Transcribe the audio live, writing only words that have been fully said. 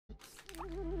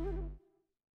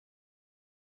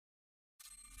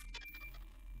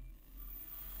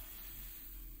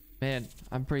Man,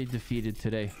 I'm pretty defeated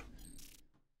today.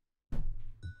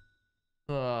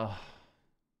 7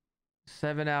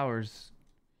 hours.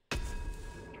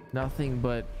 Nothing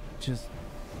but just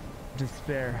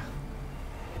despair.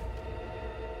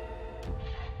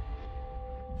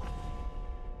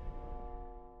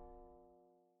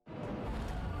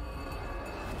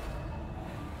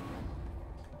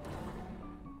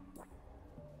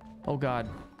 Oh God.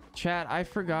 Chat, I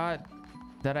forgot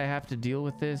that I have to deal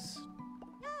with this.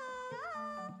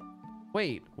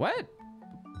 Wait, what?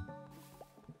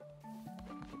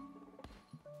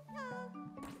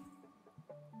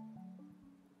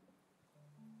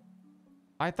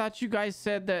 I thought you guys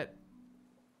said that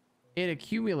it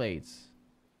accumulates.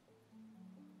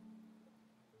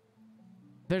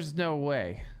 There's no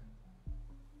way.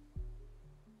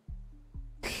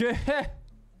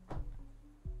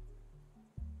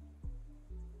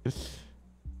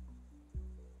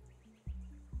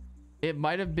 It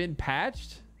might have been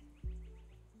patched.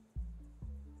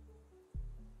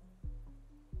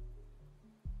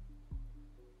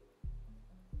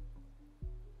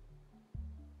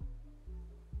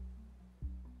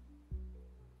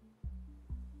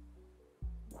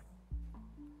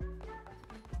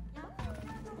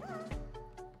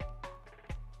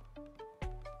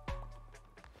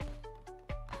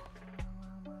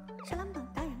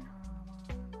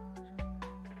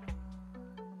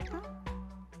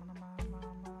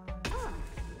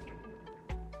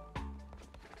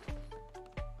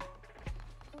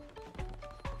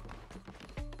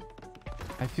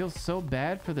 I feel so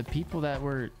bad for the people that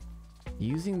were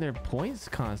using their points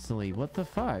constantly. What the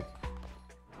fuck?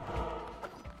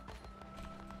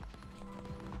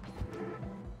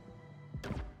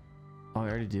 Oh, I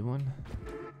already did one.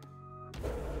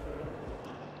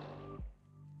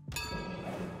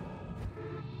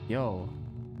 Yo,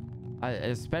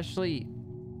 especially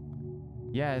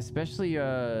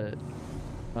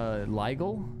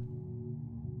Legal.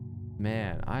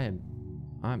 Man,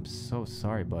 I'm so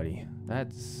sorry, buddy.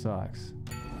 That sucks.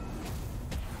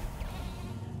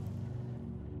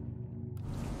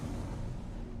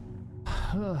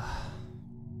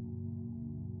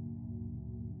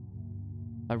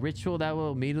 A ritual that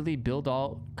will immediately build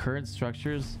all current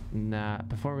structures. Nah.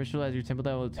 Perform a ritual as your temple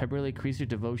that will temporarily increase your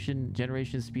devotion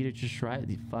generation speed at your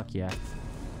shrine. Fuck yeah.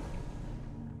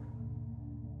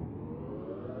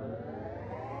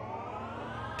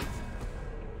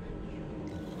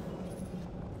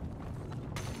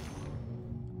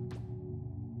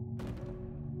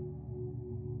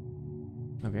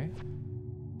 Okay.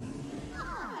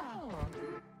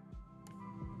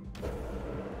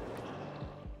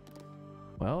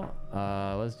 Well,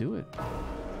 let's do it.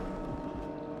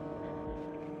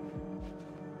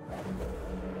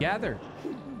 Gather.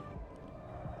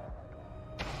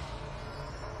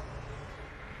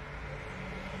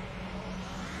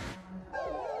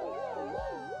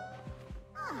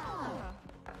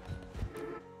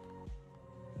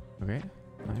 Okay,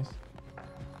 nice.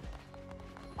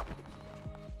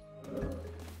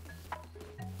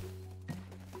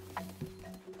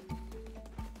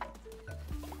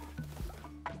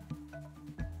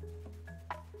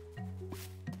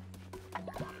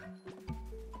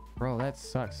 Bro, that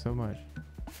sucks so much.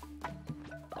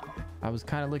 I was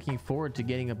kind of looking forward to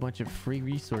getting a bunch of free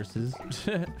resources.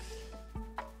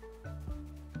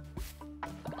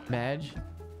 Madge.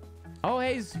 Oh,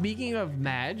 hey, speaking of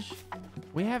Madge,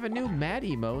 we have a new Mad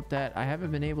emote that I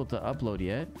haven't been able to upload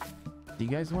yet. Do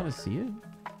you guys want to see it?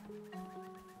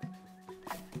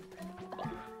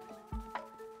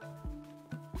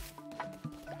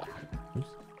 Oops.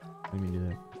 Let me do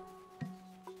that.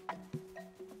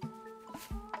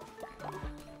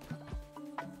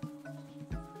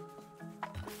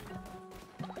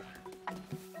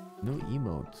 New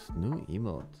emotes. New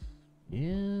emotes.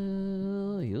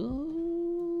 Yeah.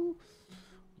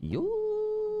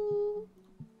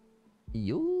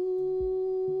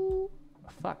 Yo.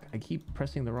 Fuck. I keep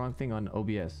pressing the wrong thing on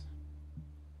OBS.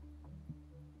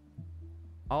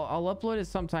 I'll upload it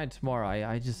sometime tomorrow.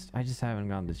 I just haven't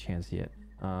gotten the chance yet.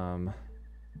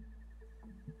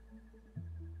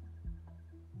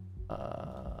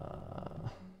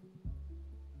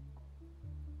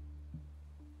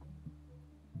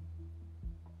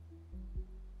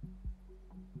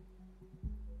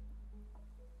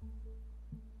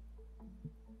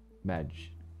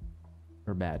 Badge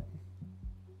or bad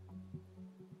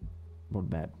or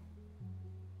bad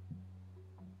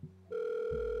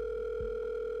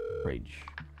rage.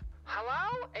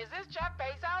 Hello, is this Jeff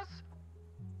Bezos?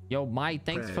 Yo, Mike,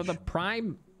 thanks for the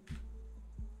prime.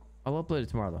 I'll upload it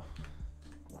tomorrow though.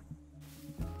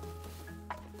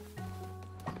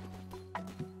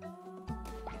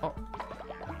 Oh,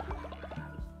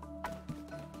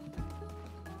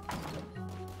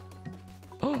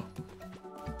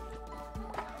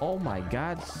 Oh my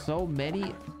god, so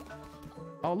many.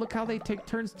 Oh, look how they take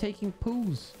turns taking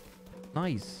poos.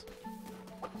 Nice.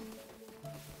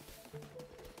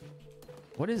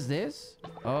 What is this?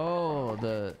 Oh,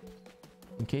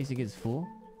 in case it gets full.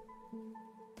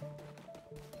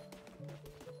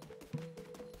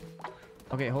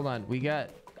 Okay, hold on. We got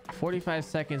 45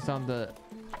 seconds on the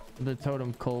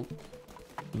totem cult,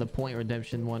 the point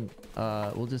redemption one.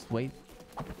 We'll just wait.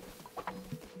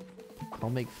 I'll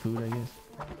make food, I guess.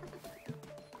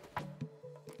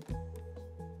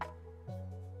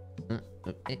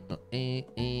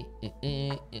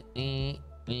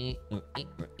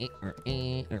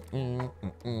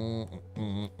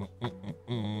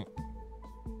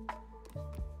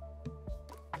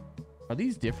 Are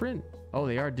these different? Oh,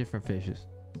 they are different fishes.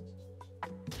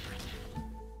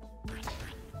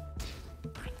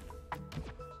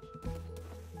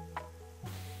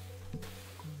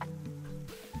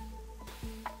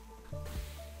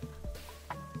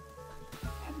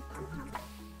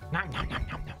 Nom, nom, nom,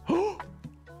 nom, nom.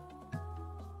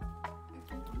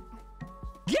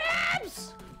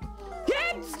 Gabs!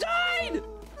 Gabs died!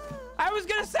 I was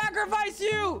gonna sacrifice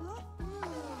you!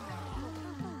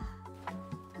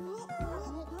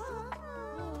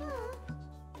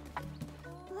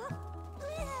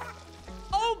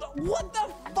 Oh, what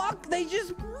the fuck? They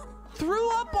just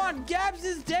threw up on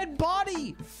Gabs's dead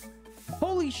body!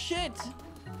 Holy shit!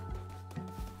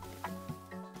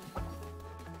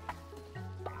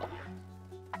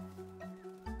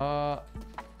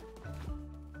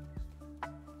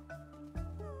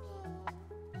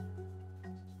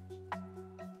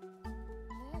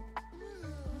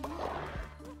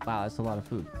 Wow, that's a lot of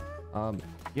food.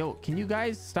 Yo, can you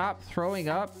guys stop throwing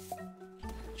up?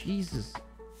 Jesus.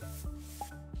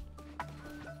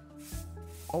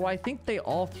 Oh, I think they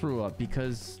all threw up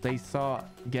because they saw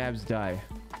Gabs die.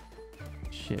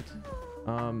 Shit.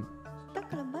 Man,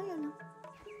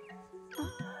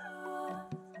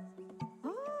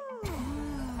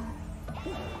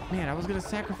 I was gonna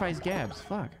sacrifice Gabs.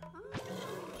 Fuck.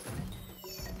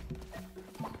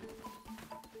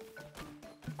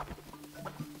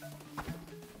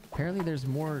 Apparently there's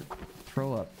more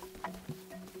throw up.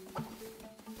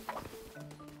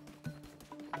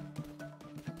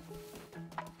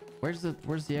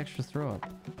 Where's the extra throw up?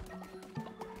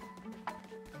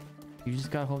 You just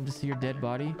got home to see your dead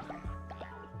body?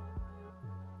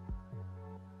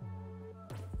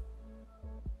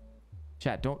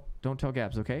 Chat, don't tell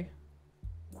Gabs, okay?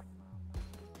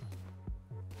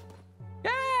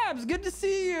 Gabs, good to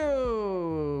see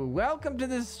you. Welcome to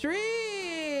the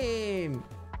stream.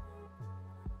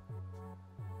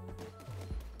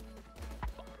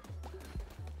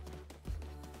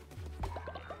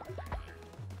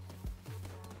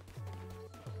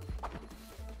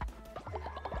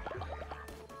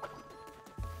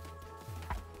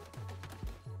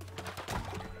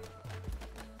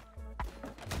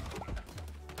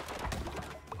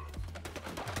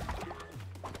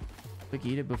 Quick,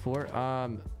 eat it before.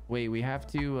 Wait, we have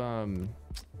to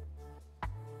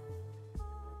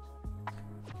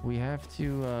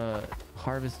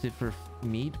harvest it for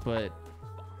meat, but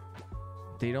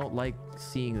they don't like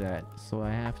seeing that, so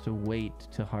I have to wait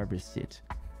to harvest it.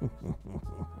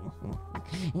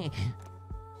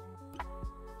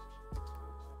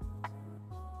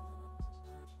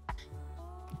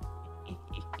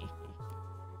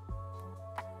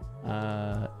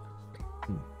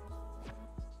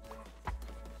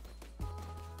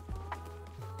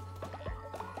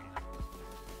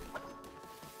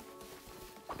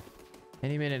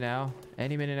 Any minute now.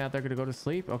 Any minute now, they're gonna go to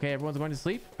sleep. Okay, everyone's going to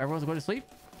sleep. Everyone's going to sleep.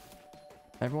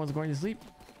 Everyone's going to sleep.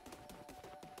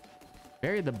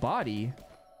 Bury the body.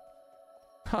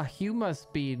 Huh, you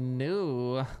must be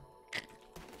new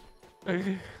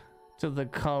to the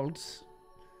cult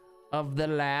of the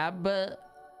lab.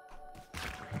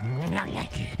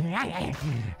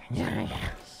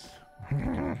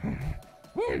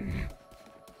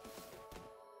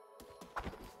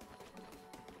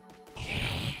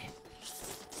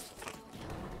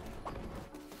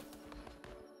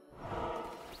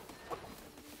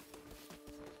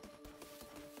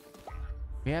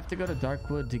 We have to go to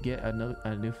Darkwood to get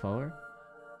a new follower.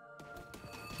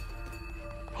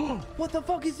 What the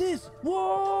fuck is this?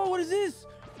 Whoa, what is this?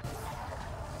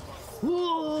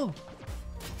 Whoa!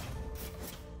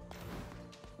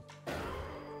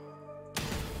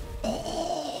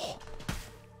 Oh!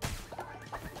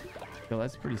 Yo,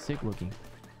 that's pretty sick looking.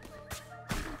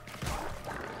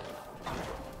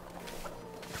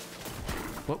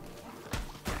 Whoa.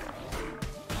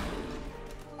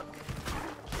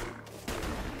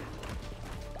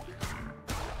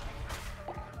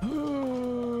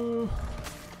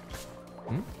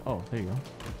 Oh, there you go.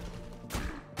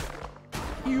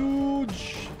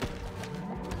 Huge.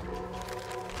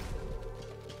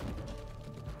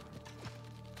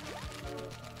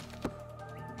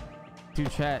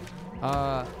 Dude, chat.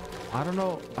 I don't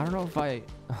know if I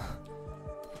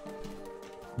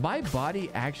my body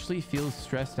actually feels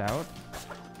stressed out.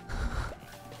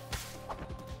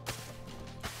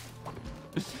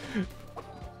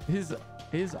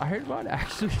 Is Iron Man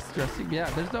actually stressing me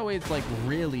out? There's no way it's like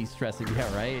really stressing me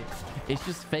out, right? It's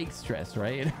just fake stress,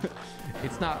 right?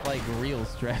 It's not like real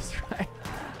stress, right?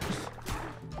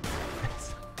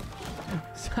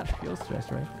 It's not real stress,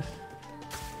 right?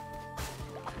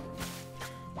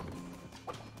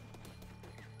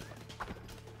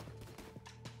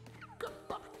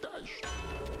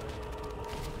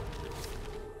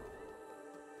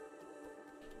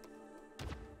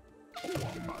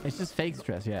 It's just fake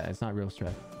stress. Yeah, it's not real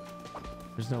stress.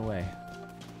 There's no way.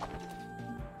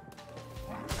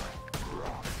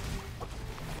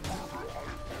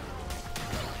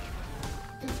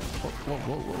 Whoa,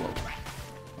 whoa, whoa, whoa.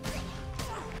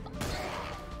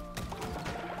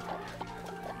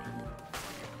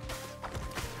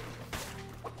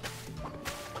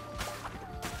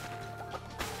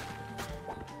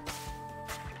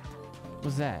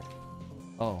 What's that?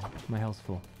 Oh, my health's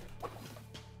full.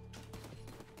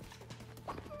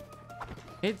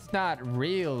 It's not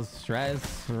real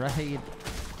stress, right?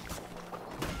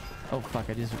 Oh fuck,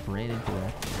 I just ran into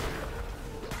that.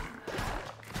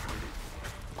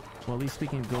 Well, at least we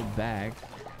can go back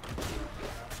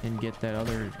and get that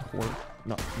other horse,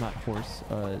 not horse,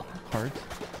 cart.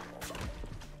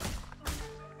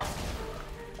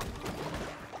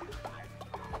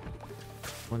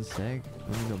 One sec,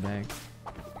 let me go back.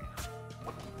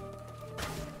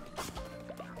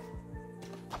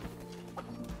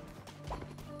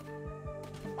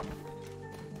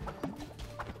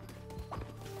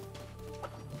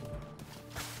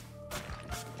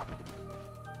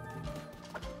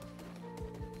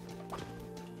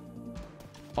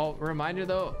 Oh, reminder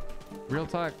though, real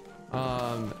talk,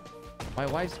 my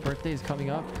wife's birthday is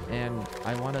coming up and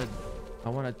I want to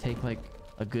take like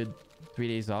a good 3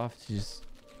 days off to just,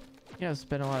 you know,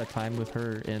 spend a lot of time with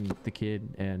her and the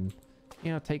kid and,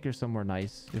 you know, take her somewhere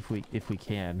nice if we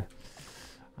can.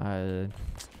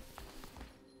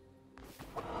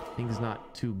 Things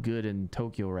not too good in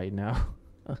Tokyo right now.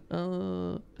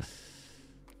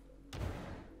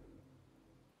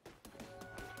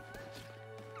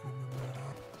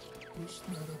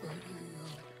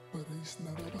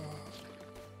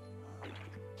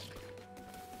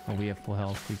 Oh, we have full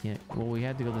health. We can't. Well, we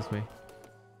had to go this way.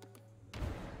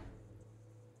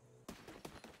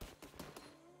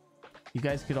 You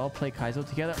guys could all play Kaizo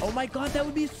together. Oh my god, that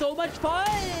would be so much fun!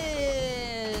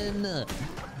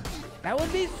 That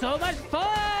would be so much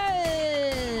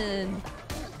fun!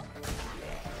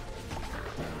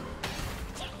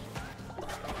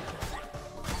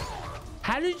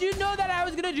 How did you know that I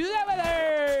was gonna do that with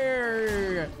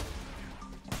her?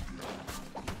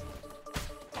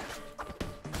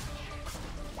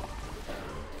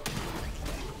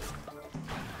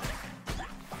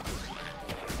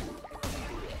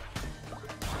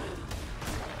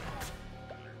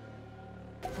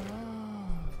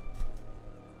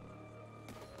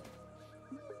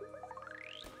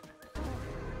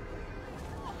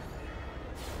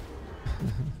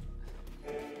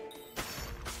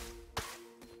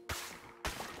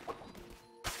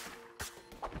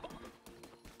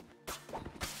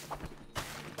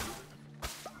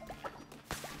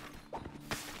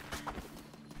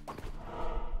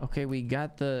 Okay, we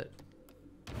got the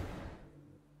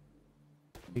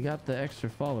extra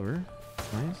follower.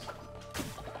 Nice.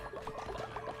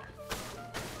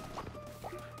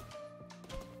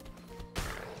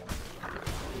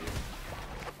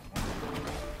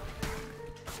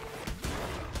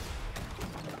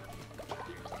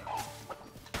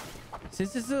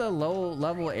 Since this is a low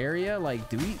level area, like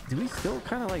do we still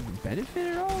kind of like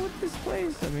benefit at all with this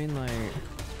place? I mean, like,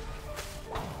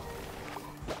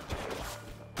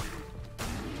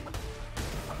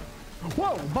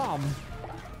 whoa, bomb.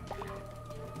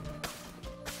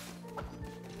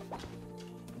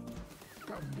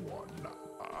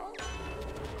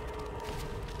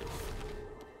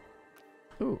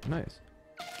 Ooh, nice.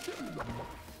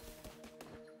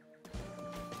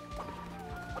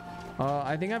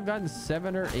 I think I've gotten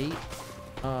 7 or 8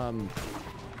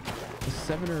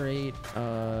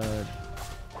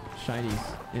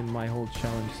 shinies in my whole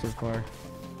challenge so far.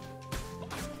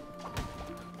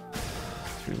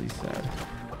 It's really sad.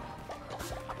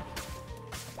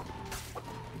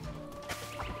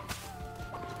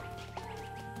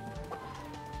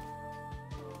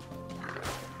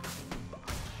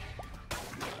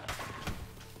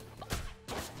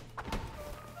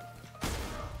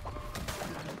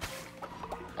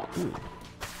 Ooh,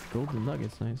 golden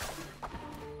nuggets, nice.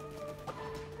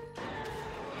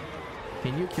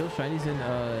 Can you kill shinies in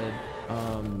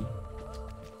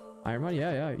Iron Man?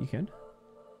 Yeah, you can.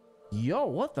 Yo,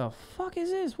 what the fuck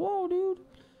is this? Whoa, dude.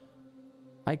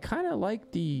 I kind of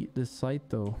like the site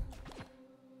though.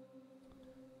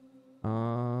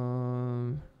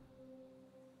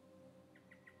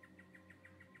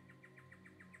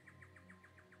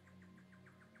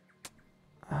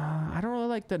 I don't really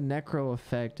like the necro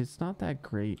effect. It's not that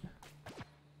great.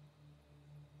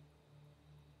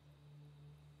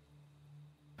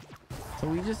 So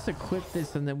we just equip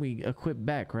this and then we equip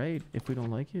back, right? If we don't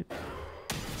like it.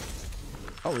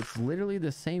 Oh, it's literally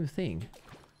the same thing.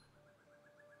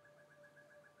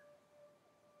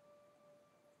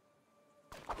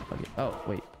 Okay. Oh,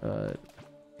 wait.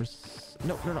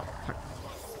 No. Fuck.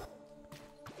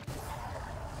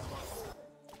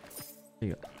 There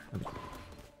you go. Okay.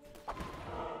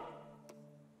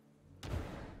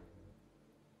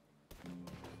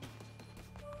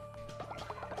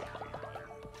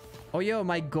 Oh, yo,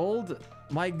 my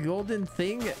golden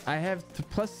thing, I have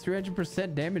plus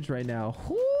 300% damage right now.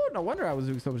 Whoo, no wonder I was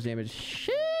doing so much damage.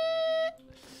 Shit.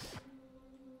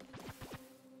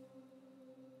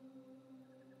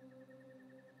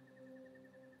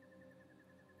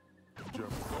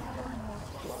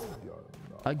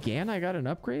 Again, I got an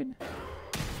upgrade?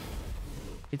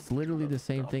 It's literally the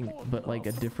same thing, but like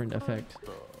a different effect.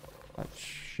 Oh,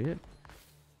 shit.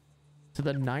 To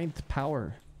the 9th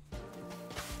power.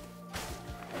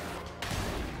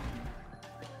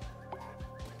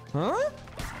 Huh?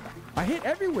 I hit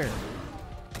everywhere.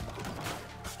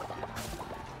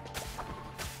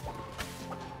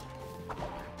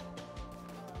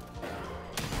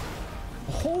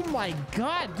 Oh my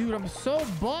god, dude, I'm so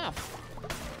buff.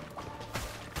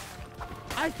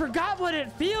 I forgot what it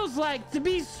feels like to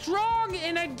be strong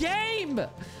in a game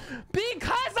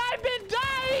because I've been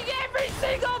dying every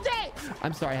single day.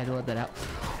 I'm sorry, I had to let that out.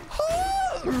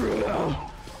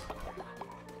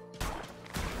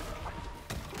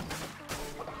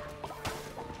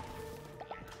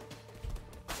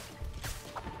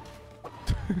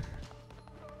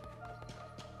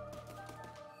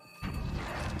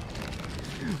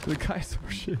 The guy's so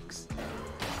shakes.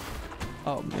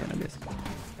 Oh man, I missed.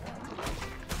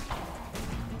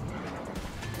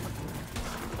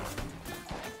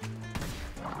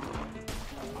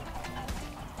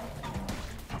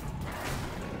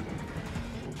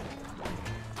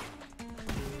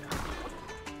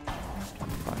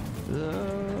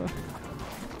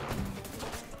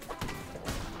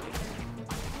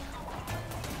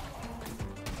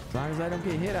 As long as I don't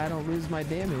get hit, I don't lose my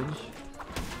damage.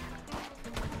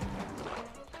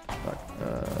 Fuck.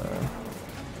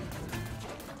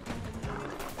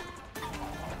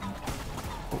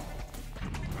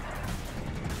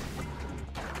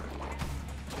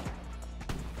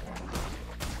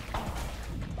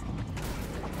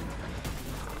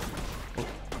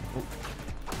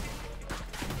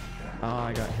 Oh,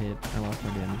 I got hit. I lost my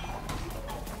damage.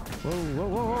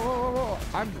 Whoa.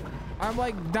 I'm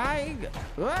like dying.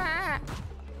 Ah!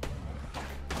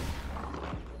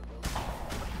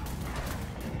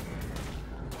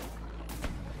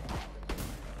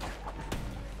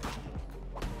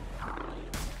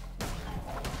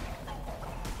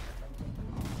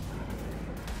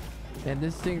 And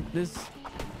this thing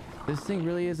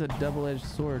really is a double-edged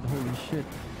sword. Holy shit.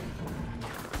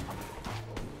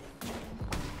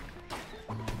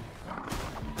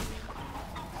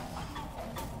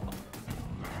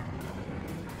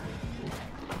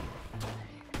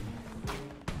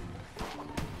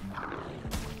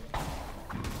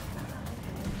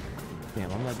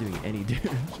 Damn, I'm not doing any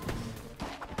damage.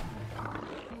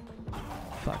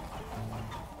 Fuck.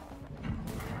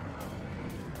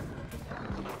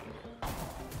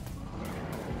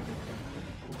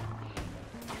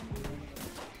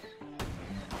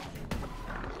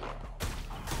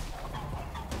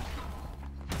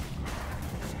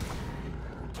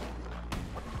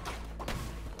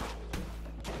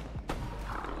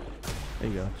 There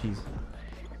you go. Jeez.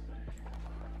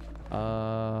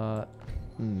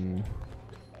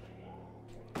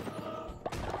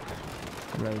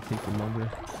 I'd rather take the longer.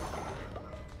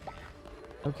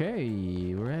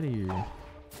 Okay, we're out of here.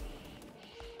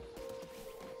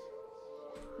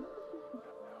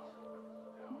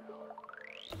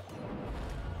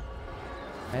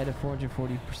 I had a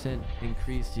 440%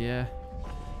 increase, yeah.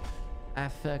 I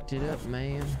fucked it up,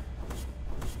 man.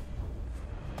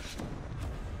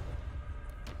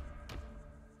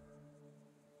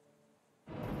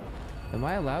 Am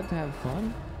I allowed to have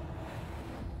fun?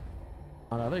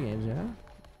 On other games, yeah.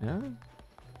 Yeah.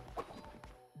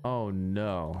 Oh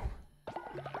no.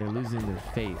 They're losing their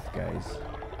faith, guys.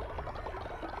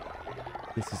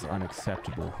 This is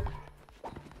unacceptable.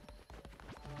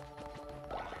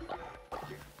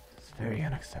 It's very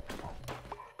unacceptable.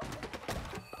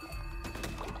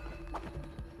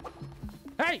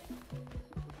 Hey!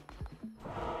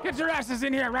 Get your asses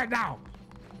in here right now!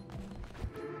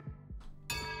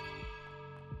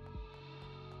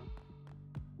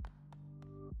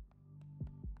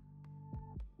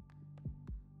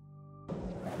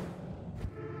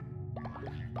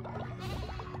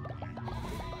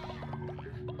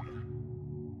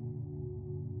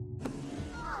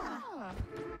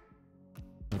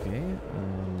 Okay,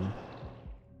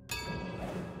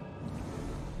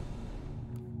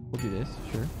 we'll do this,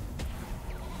 sure.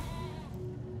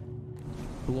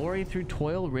 Glory through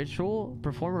toil ritual.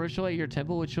 Perform a ritual at your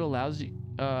temple, which allows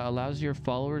your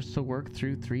followers to work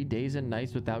through 3 days and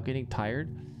nights without getting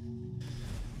tired.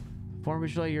 Perform a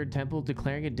ritual at your temple,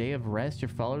 declaring a day of rest. Your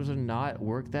followers will not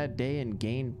work that day and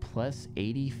gain plus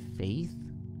 80 faith.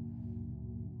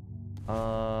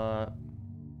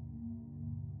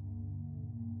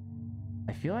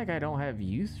 I feel like I don't have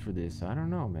use for this. I don't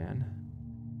know, man.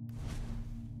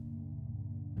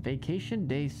 Vacation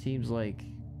day seems like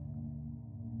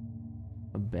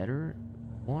a better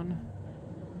one,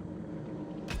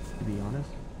 to be honest.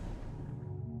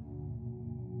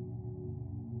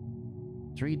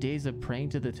 3 days of praying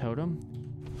to the totem?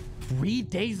 3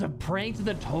 days of praying to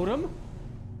the totem?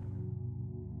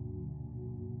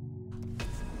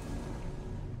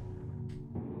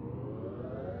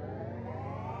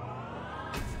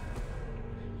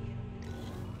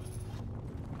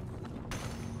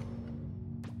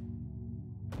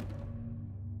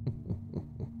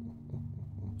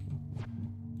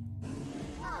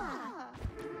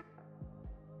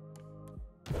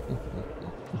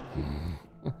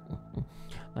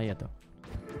 Not yet, though.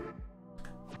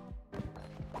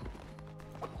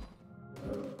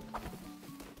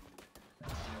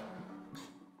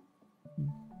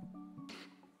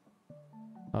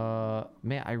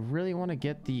 Man, I really want to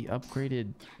get the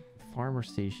upgraded farmer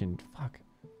station. Fuck.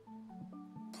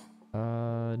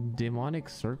 Demonic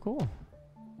circle?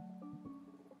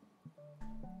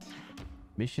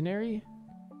 Missionary?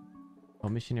 Oh,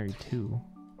 missionary 2.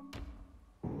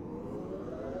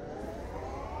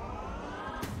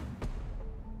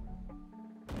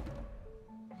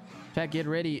 Chat, get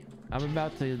ready. I'm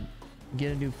about to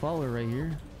get a new follower right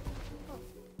here.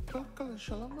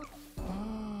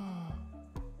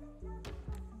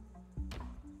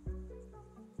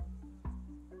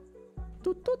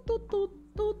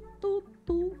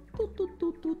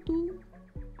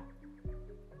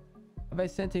 Have I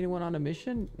sent anyone on a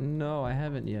mission? No, I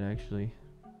haven't yet, actually.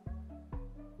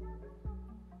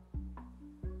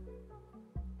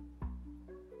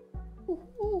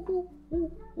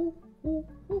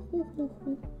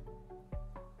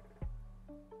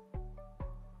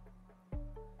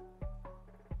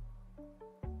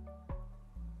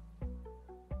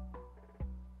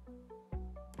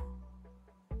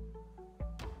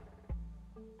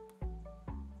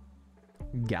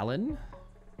 Gallon?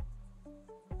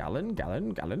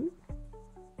 Gallon?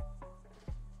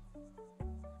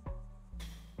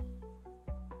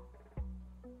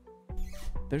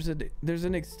 There's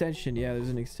an extension. Yeah, there's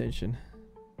an extension.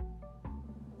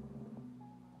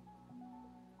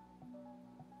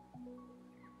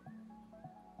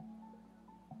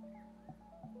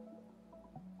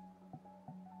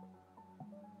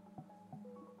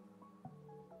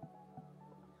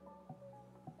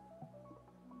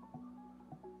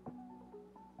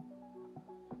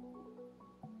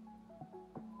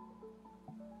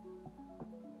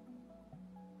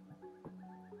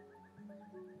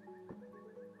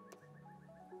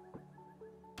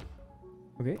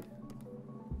 Okay.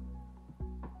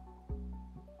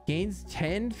 Gains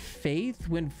 10 faith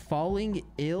when falling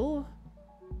ill?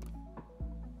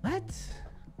 What?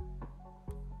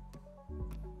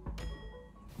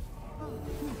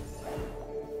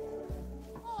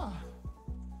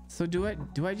 So do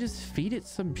I just feed it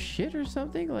some shit or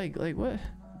something? Like what?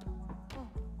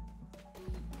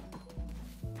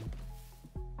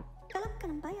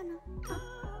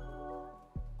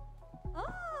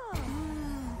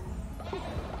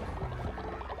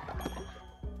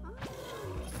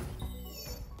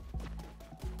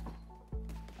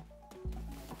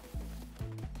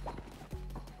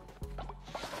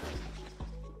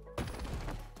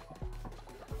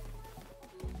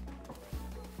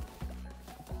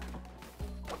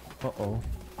 Uh-oh.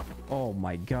 Oh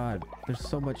my god. There's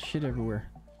so much shit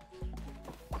everywhere.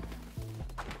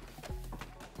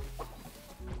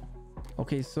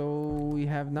 Okay, so we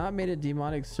have not made a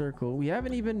demonic circle. We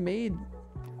haven't even made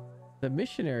the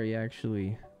missionary,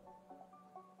 actually.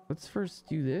 Let's first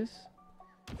do this.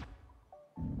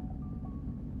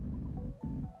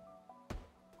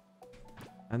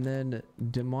 And then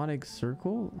demonic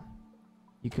circle.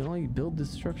 You can only build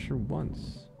this structure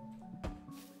once.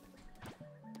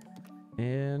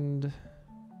 And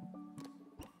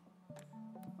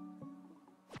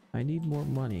I need more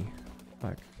money.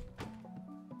 Fuck.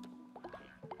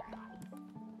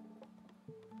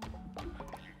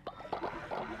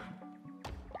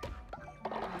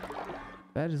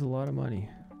 That is a lot of money.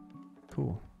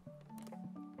 Cool.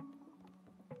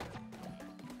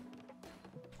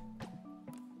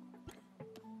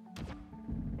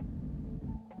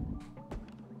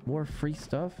 More free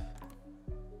stuff.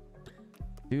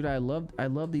 Dude, I love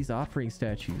these offering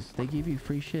statues. They give you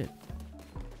free shit.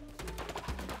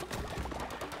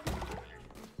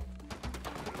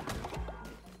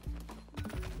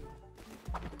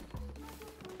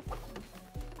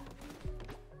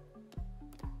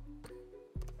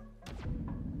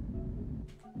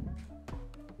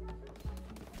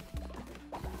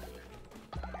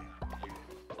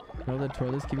 No, the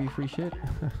toilets give you free shit.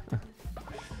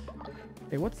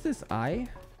 Hey, what's this eye?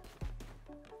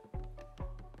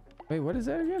 Wait, what is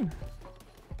that again?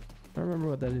 I don't remember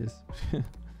what that is.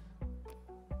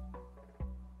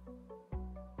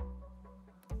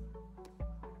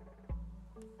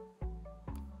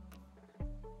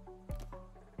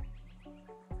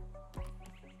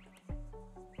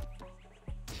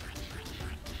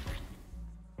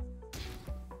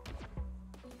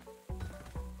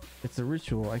 It's a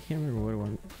ritual. I can't remember what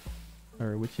one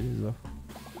or which it is though.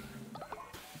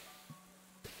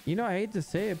 You know, I hate to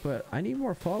say it, but I need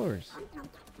more followers.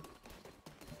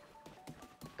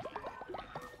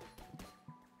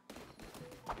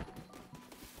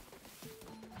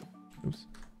 Oops.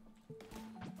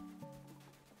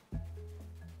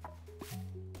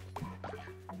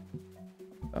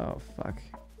 Oh, fuck.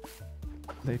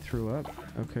 They threw up.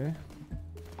 Okay.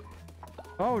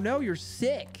 Oh, no, you're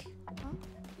sick.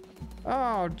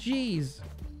 Oh, jeez.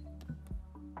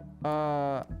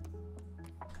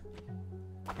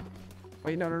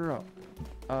 Wait, no.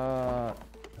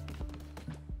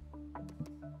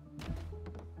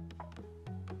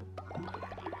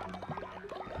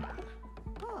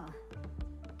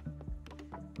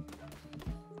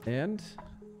 And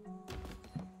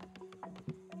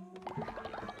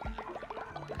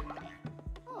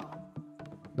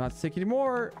not sick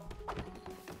anymore.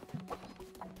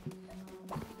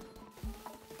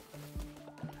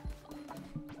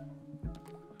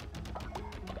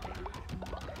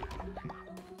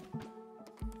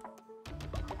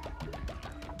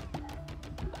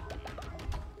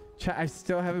 I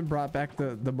still haven't brought back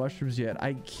the mushrooms yet.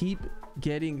 I keep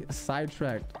getting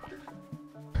sidetracked.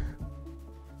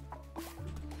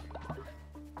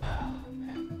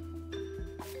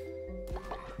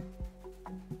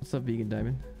 What's up, Vegan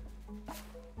Diamond?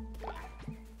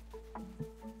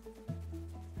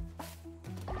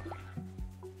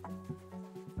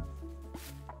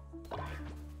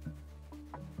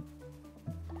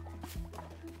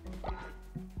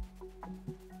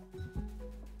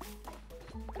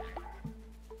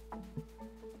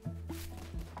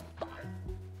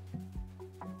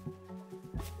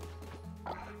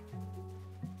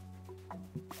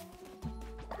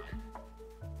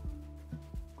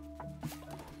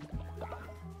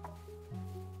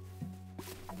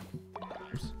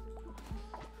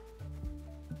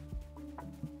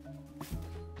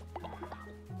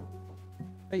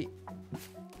 Hey.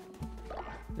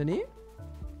 Nani?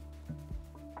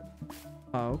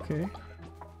 Oh, okay.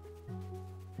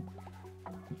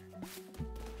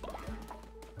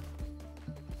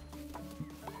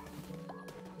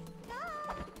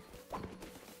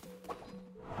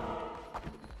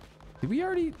 Did we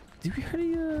already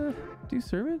do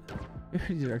sermon? We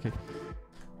already did, okay.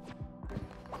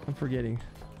 I'm forgetting.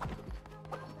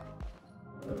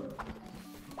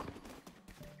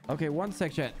 Okay, one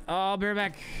sec, chat. I'll be right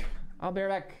back. I'll be right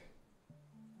back.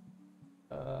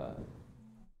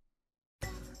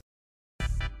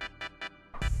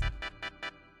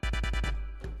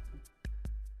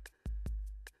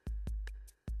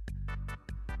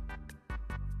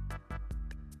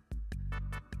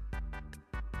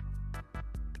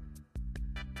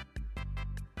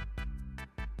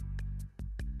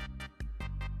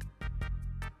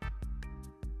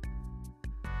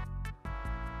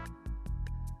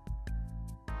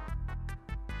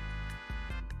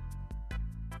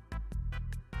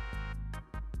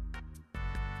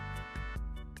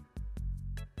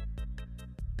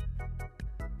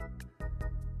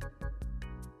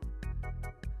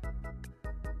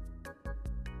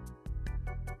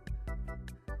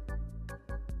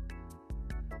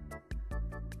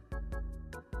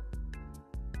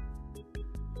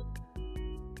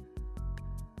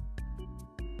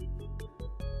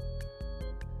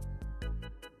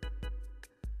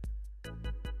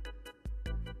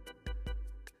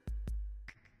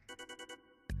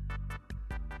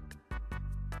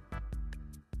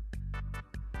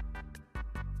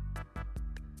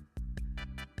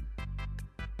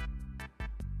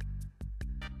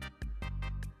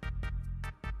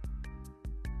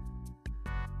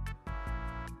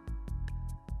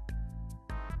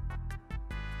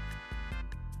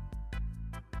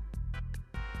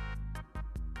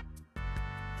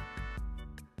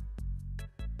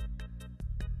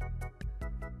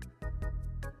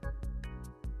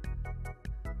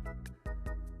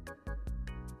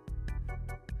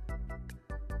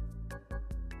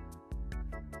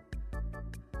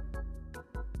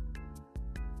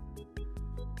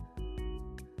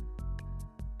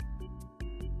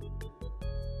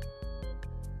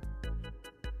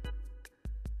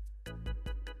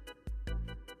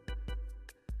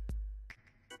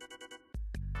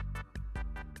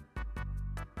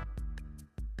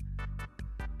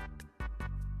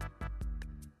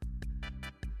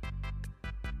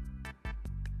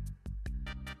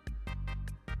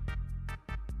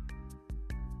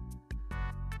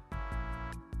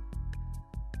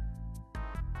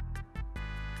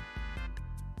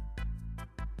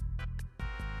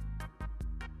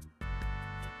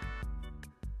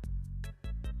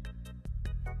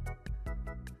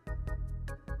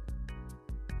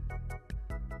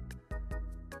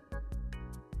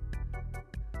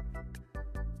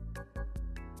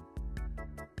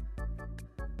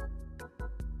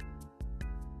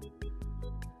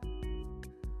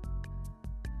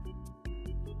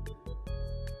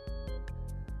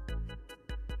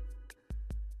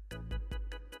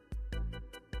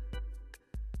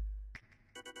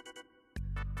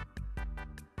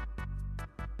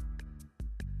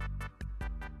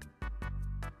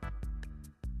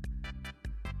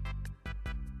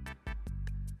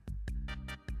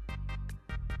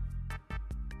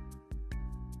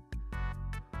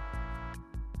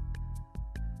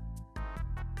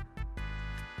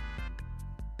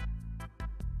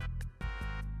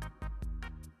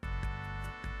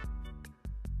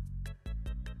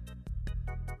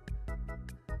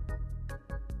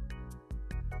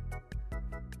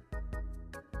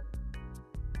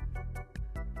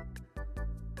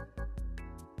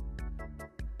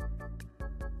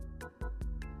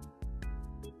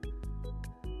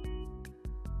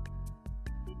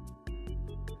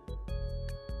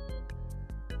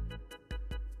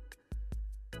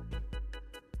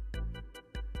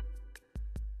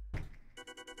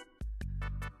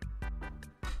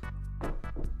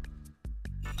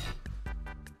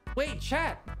 Wait,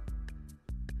 chat.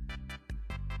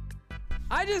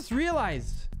 I just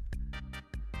realized.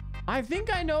 I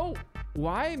think I know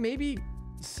why maybe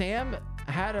Sam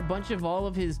had a bunch of all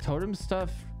of his totem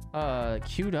stuff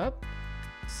queued up.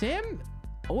 Sam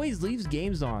always leaves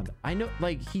games on. I know,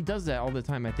 like, he does that all the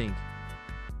time, I think.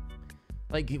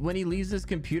 Like, when he leaves his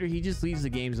computer, he just leaves the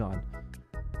games on.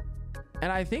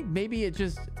 And I think maybe it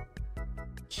just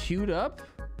queued up.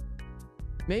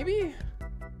 Maybe?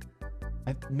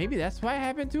 Maybe that's why it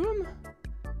happened to him?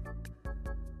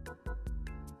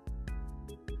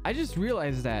 I just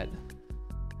realized that.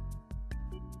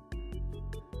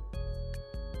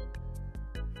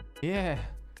 Yeah.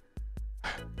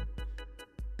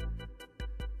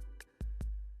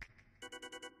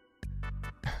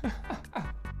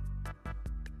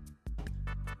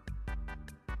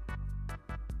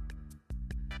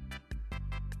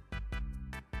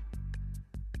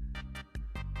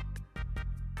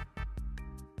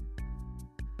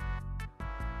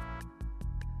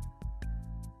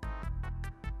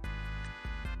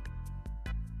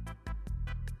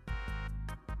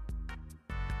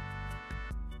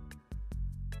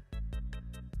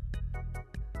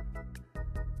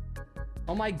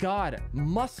 Oh my god,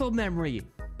 muscle memory.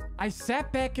 I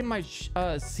sat back in my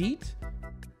seat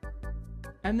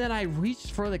and then I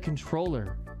reached for the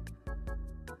controller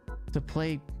to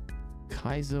play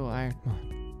Kaizo Iron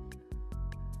Man.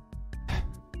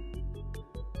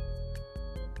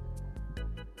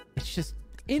 It's just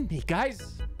in me,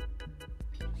 guys.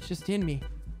 It's just in me.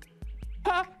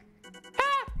 Ha!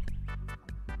 Ha!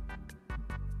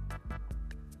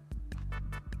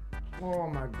 Oh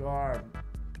my god.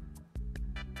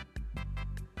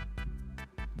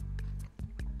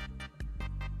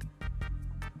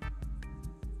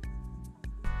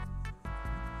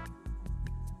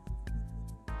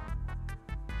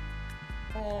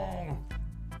 Oh.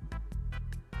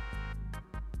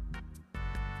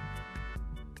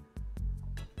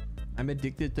 I'm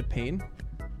addicted to pain.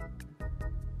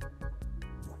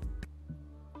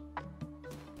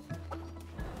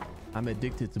 I'm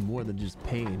addicted to more than just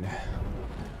pain.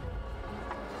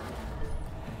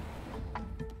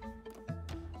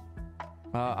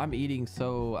 I'm eating,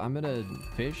 so I'm gonna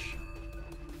fish.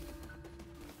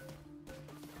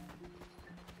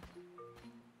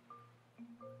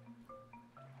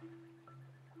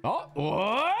 Oh,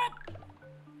 what?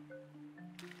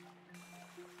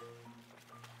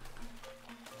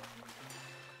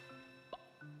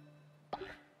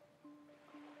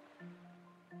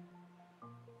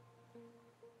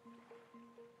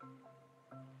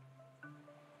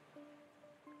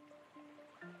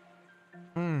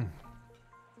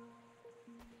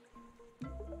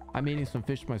 I'm eating some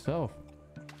fish myself.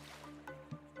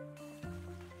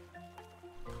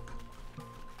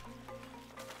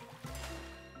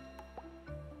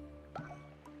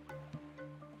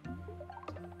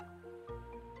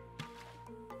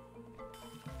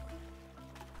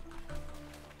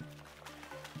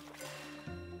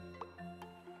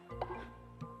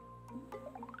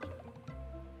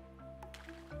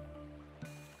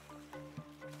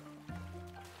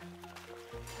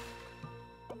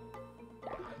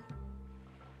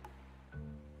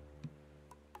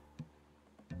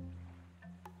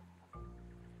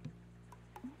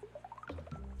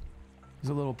 There's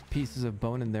a little pieces of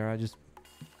bone in there. I just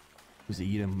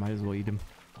eat them. Might as well eat them.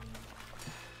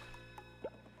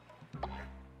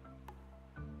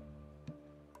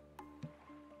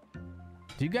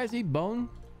 Do you guys eat bone?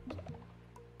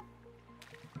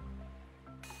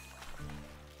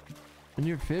 In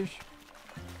your fish?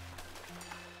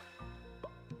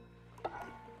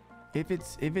 If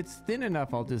it's thin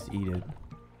enough, I'll just eat it.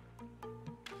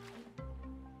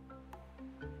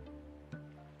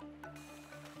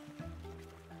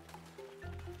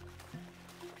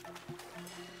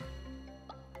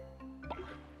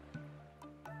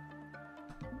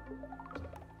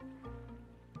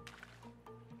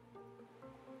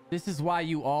 This is why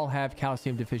you all have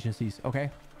calcium deficiencies, okay?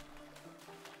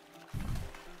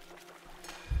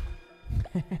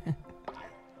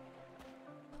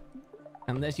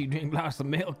 Unless you drink lots of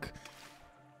milk.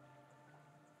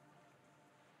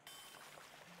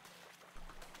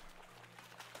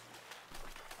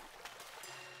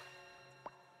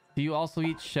 Do you also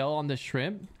eat shell on the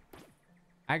shrimp?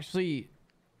 Actually,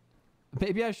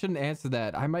 maybe I shouldn't answer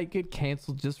that. I might get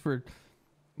canceled just for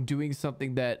doing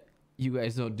something that you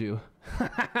guys don't do.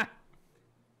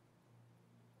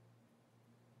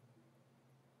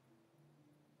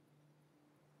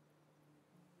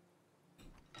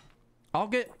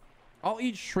 I'll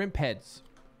eat shrimp heads.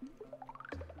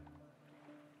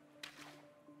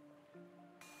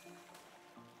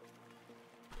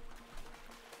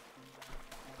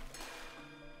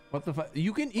 What the fuck?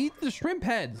 You can eat the shrimp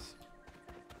heads.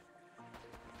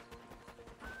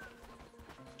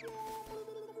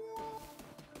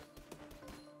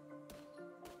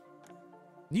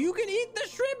 You can eat the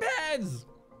shrimp heads.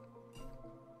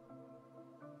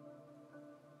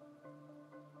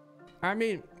 I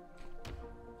mean,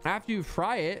 after you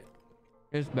fry it,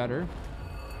 it's better.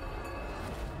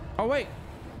 Oh, wait.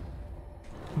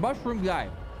 Mushroom guy.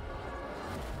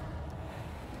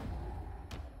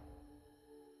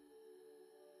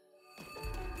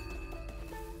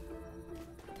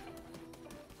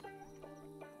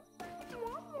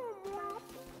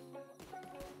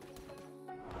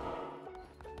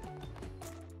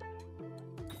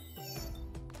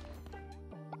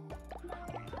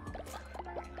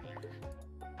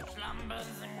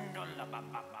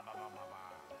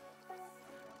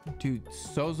 Dude,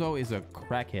 Sozo is a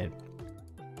crackhead.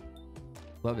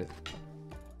 Love it.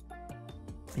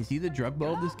 Is he the drug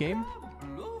ball of this game?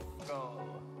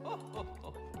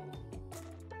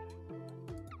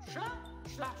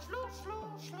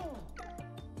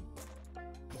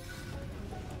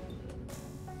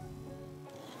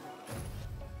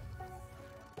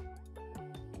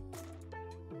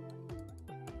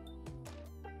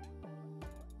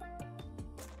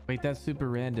 Wait, that's super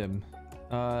random.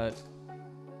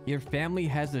 Your family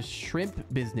has a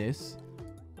shrimp business.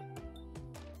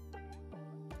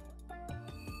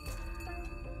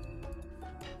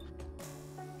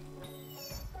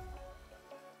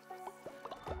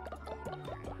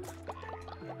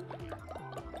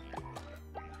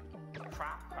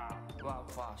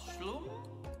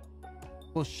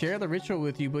 We'll share the ritual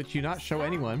with you, but you not show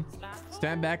anyone.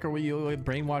 Stand back, or will you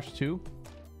brainwash too?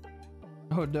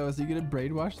 Oh no, is he gonna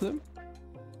brainwash them?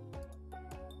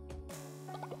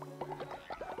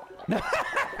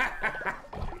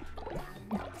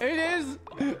 It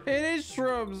is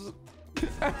shrooms.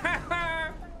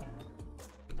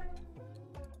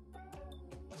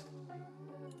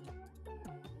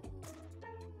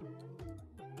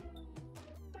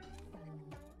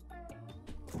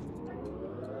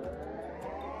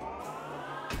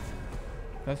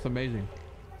 That's amazing.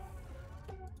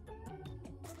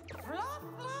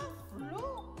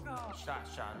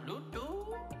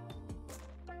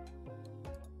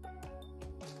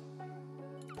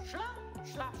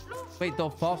 Wait,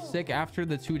 they'll fall sick after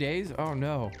the 2 days? Oh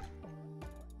no.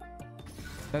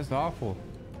 That's awful.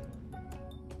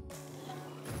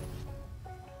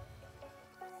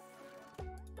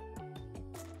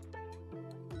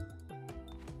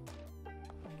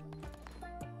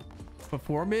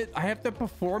 Perform it? I have to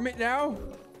perform it now?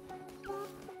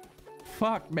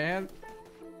 Fuck, man.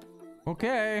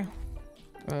 Okay.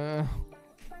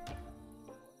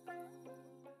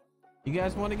 You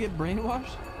guys want to get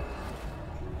brainwashed?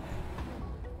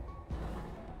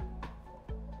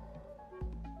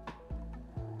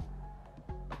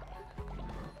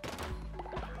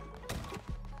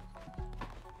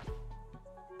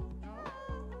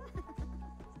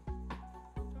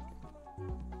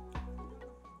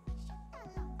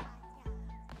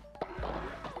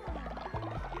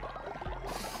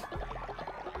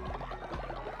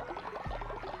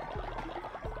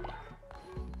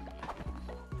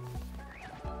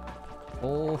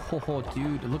 Oh,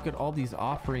 dude, look at all these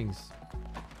offerings.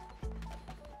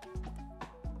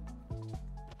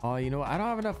 Oh, you know what? I don't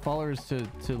have enough followers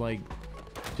to like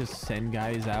just send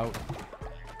guys out.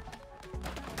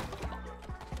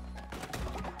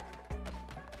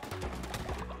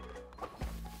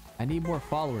 I need more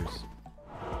followers.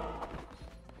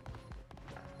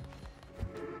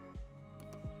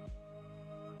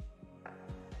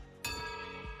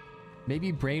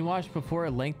 Maybe brainwash before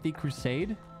a lengthy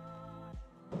crusade?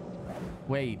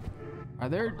 Wait, are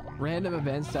there random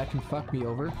events that can fuck me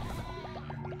over?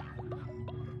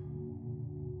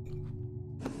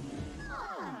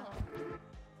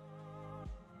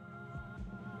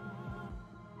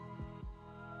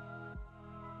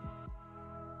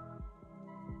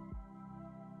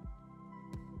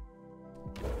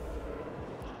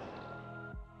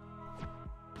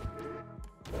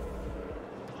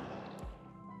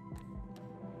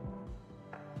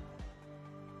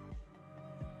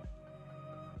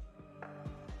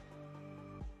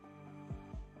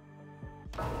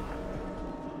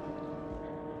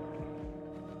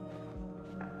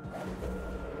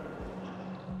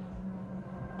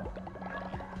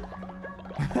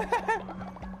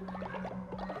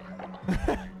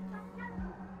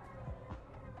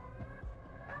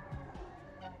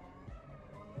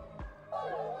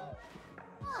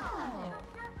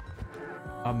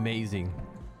 Amazing.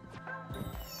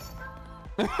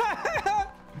 Look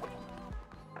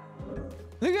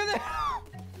at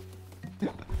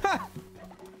that.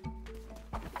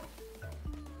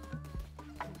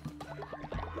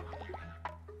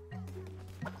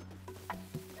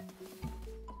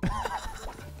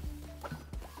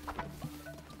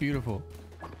 beautiful.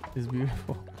 It's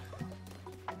beautiful.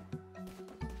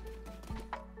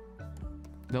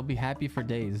 They'll be happy for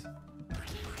days.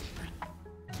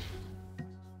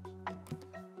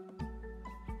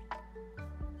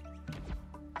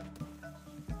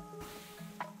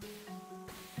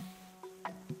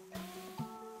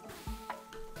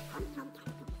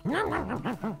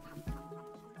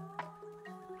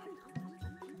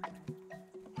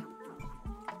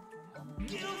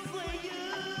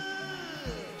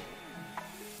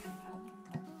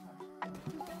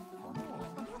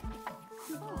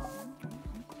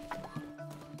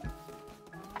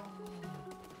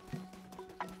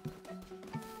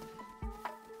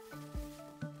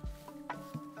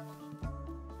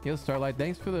 Yo, Starlight,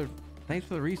 thanks for the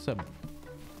resub.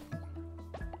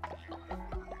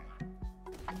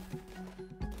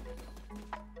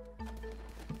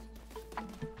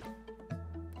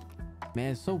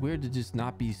 Man, it's so weird to just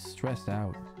not be stressed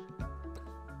out.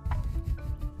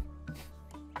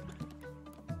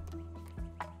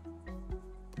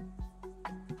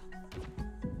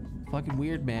 Fucking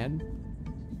weird, man.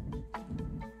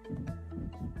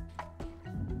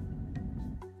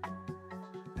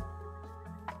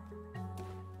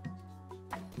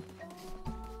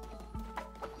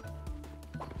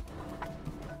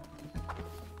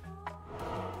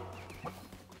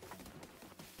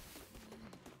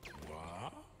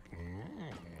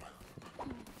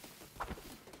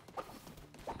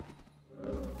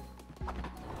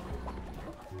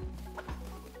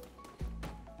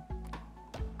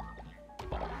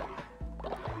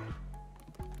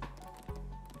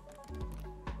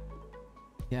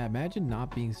 Yeah, imagine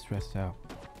not being stressed out.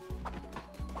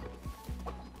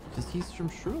 Just eat some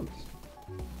shrooms.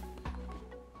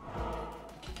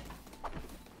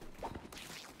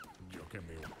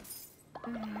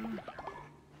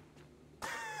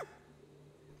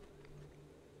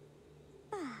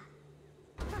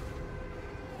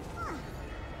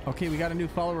 Okay, we got a new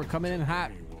follower coming in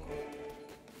hot.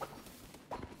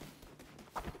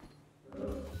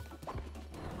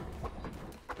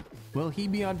 Will he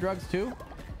be on drugs too?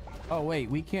 Oh wait,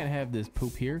 we can't have this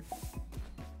poop here.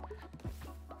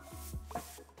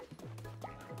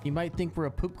 He might think we're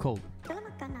a poop cult.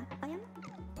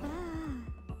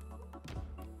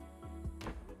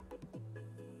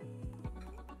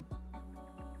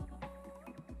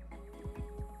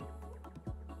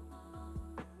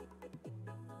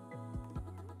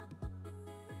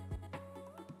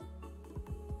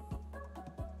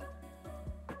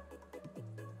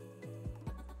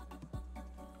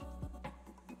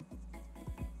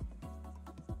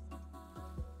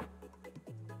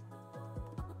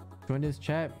 Join this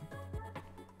chat.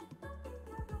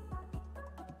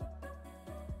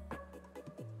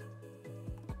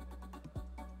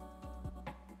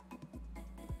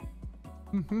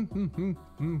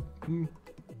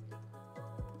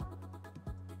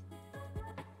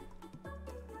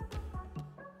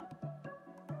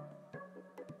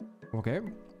 Okay.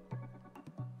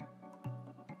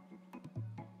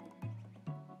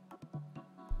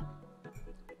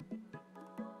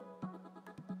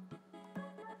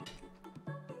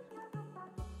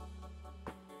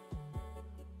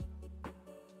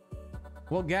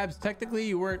 Well, Gabs, technically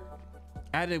you weren't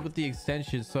added with the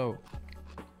extension, so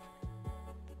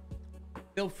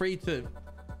feel free to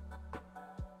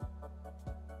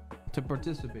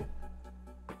participate.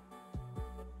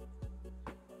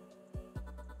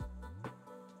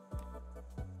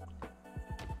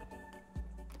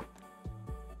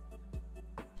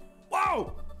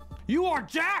 Whoa! You are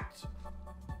jacked!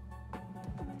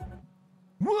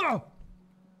 Whoa!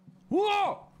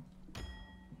 Whoa!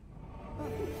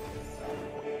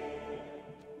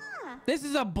 This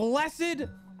is a blessed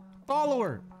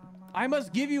follower. I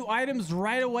must give you items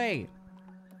right away.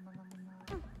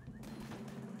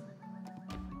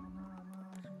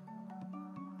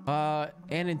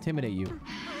 And intimidate you.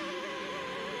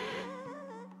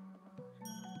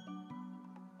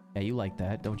 Yeah, you like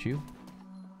that, don't you?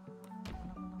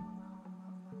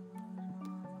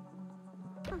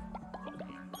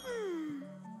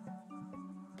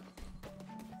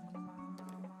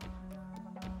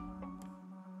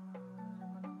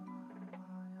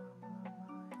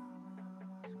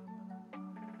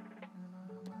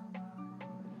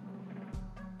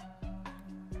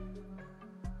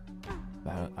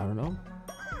 I don't know.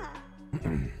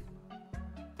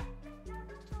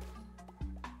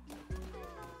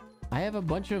 I have a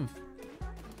bunch of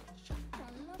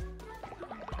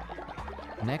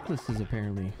necklaces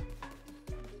apparently.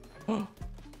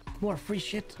 More free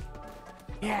shit.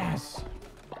 Yes.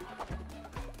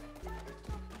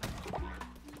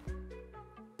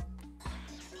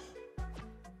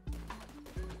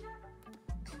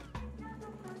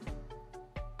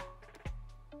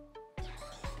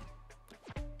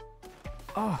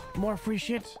 Oh, more free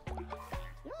shit.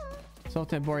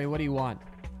 Sultan Bori, what do you want?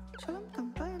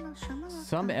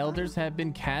 Some elders have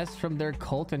been cast from their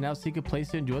cult and now seek a place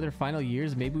to enjoy their final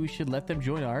years. Maybe we should let them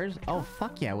join ours. Oh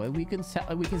fuck yeah! Well, we can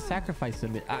sacrifice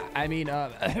them. I mean, how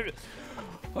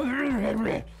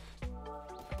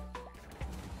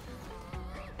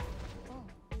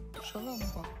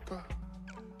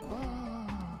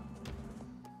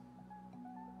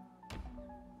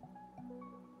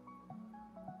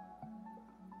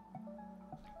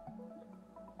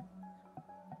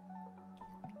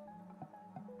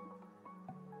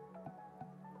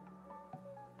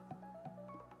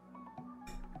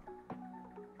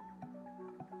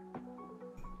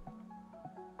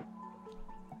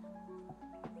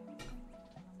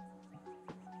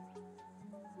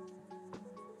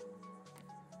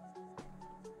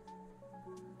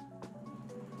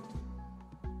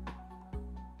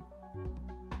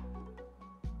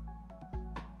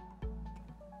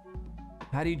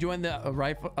do you join the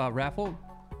raffle?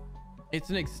 It's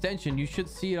an extension. You should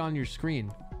see it on your screen.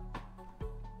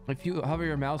 If you hover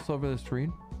your mouse over the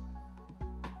screen.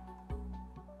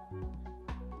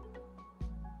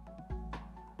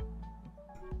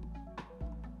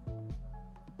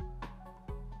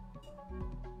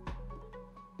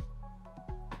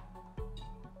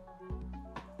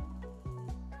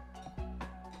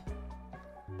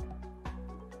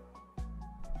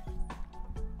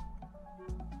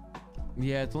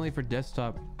 Yeah, it's only for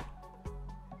desktop.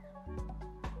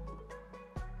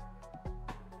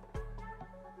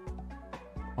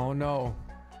 Oh no.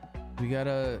 We got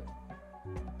a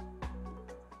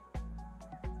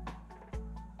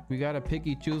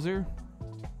picky chooser.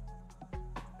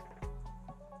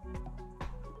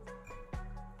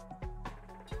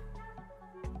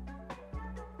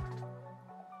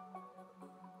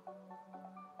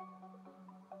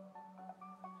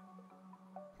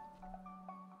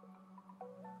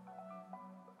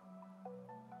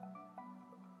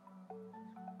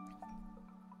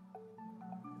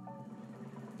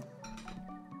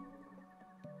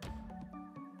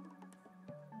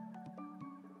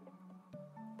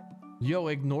 Yo,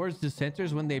 ignores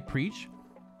dissenters when they preach?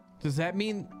 Does that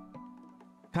mean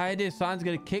Kaede-san's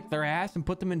gonna kick their ass and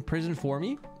put them in prison for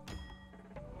me?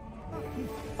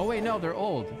 Oh wait, no, they're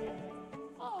old.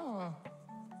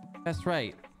 That's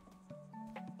right.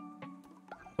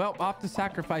 Well, I'll have to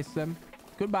sacrifice them.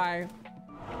 Goodbye.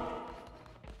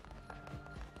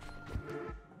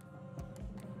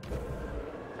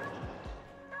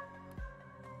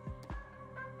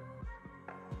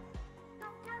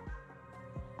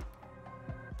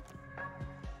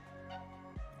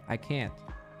 I can't.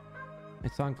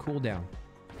 It's on cooldown.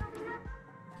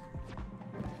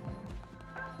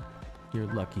 You're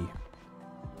lucky.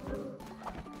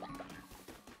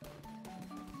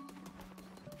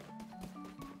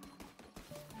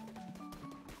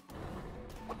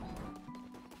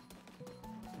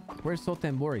 Where's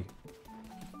Sultan Bori?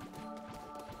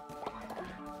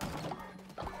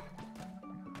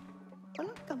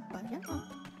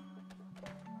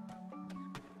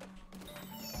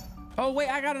 Oh wait,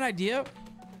 I got an idea.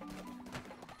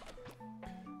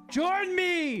 Join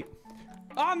me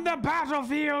on the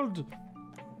battlefield.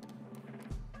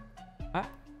 Huh?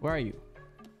 Where are you?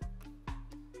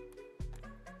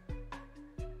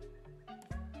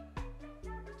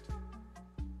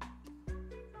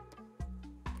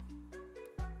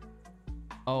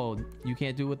 Oh, you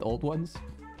can't do it with old ones?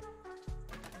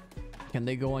 Can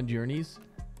they go on journeys?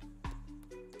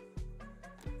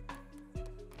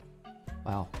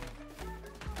 Wow.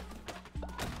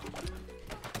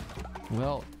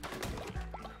 Well,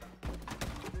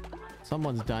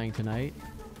 someone's dying tonight.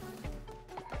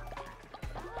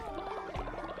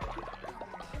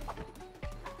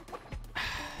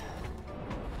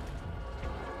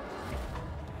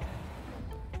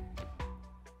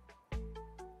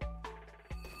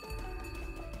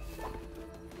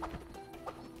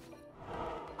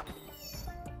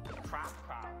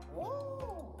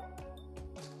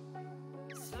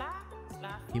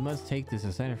 You must take this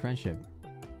as a sign of friendship.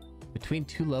 Between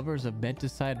two lovers of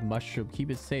menticide mushroom,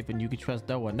 keep it safe and you can trust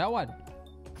no one. No one!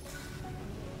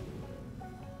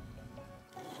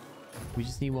 We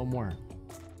just need one more.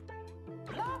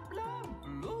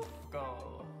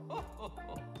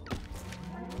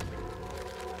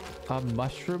 A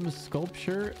mushroom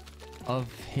sculpture of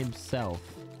himself.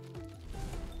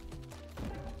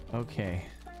 Okay.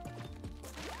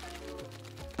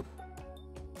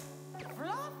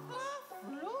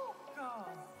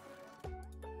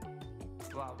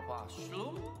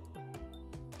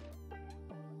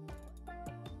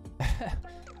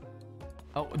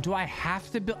 Oh, do I have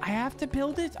to build? I have to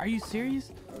build it? Are you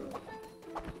serious?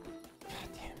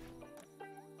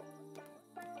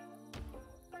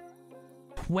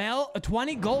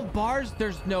 20 gold bars?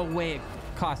 There's no way it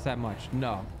costs that much.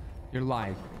 No, you're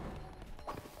lying.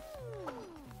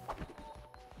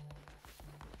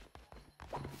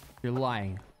 You're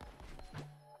lying.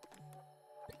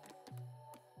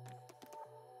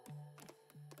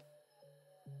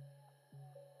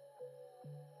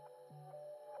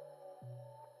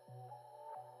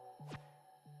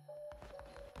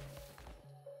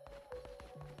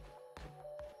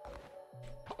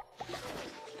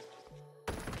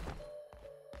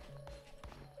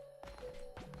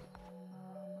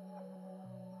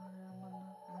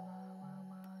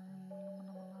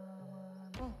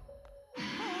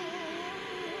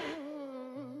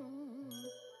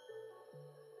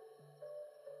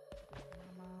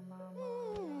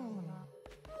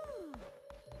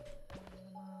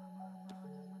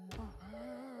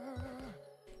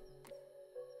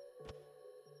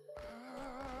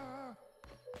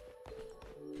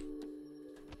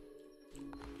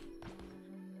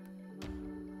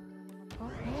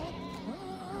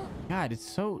 God, it's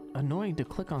so annoying to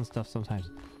click on stuff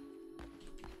sometimes.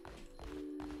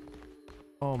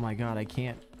 Oh my God, I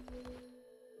can't.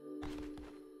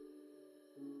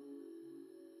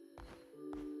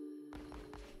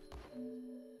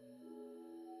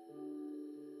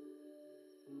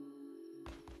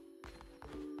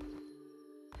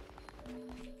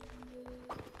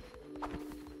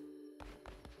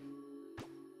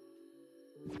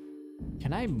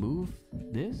 Can I move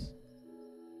this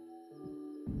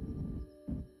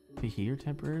to here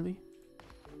temporarily?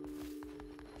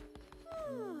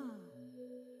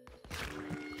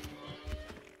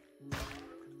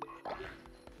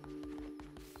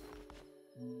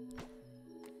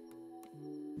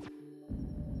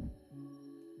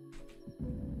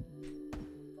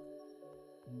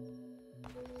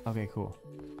 Okay, cool.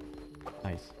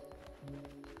 Nice.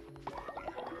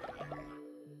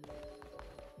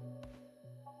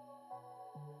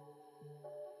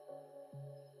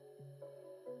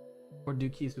 Or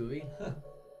Dookie's movie.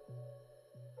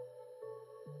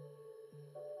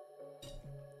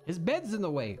 His bed's in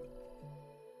the way.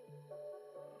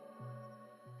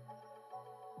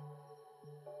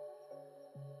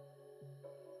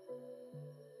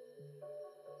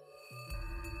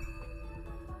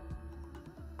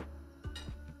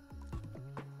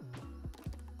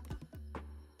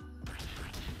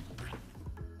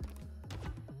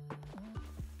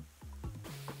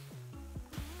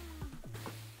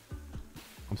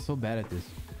 I'm so bad at this.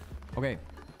 Okay.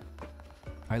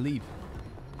 I leave.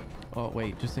 Oh,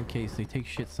 wait. Just in case. They take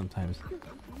shit sometimes.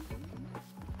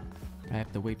 I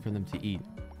have to wait for them to eat.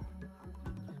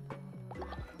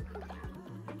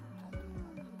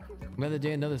 Another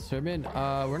day, another sermon.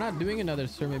 We're not doing another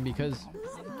sermon because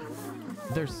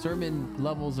their sermon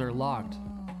levels are locked.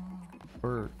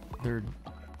 Or their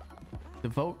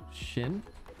devotion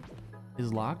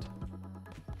is locked.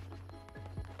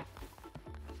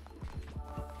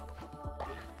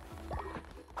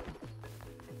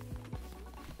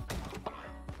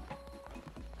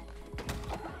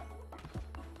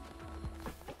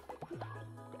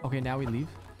 Okay, now we leave.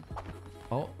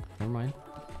 Oh, never mind.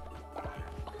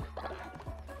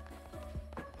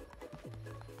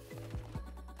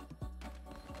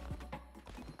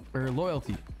 Or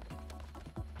loyalty.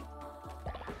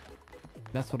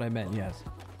 That's what I meant, yes.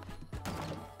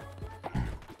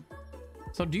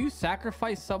 So do you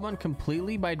sacrifice someone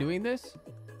completely by doing this?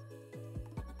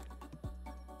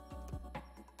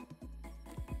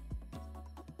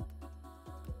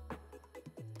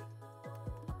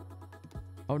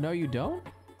 Oh, no, you don't?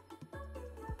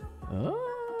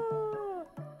 Oh.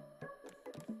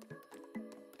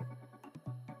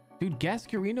 Dude,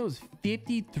 Gascarino is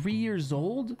 53 years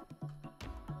old?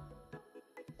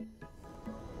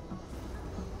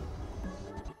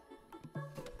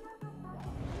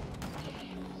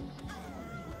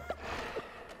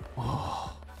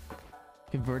 Oh.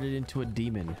 Converted into a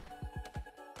demon.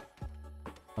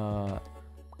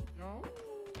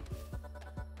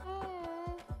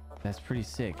 That's pretty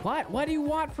sick. What do you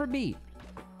want from me?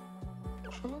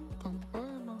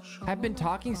 I've been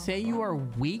talking, say you are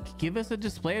weak. Give us a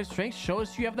display of strength. Show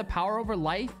us you have the power over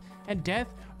life and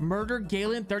death. Murder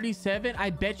Galen 37. I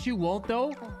bet you won't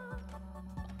though.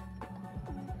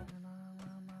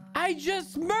 I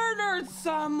just murdered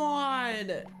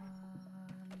someone.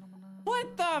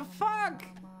 What the fuck?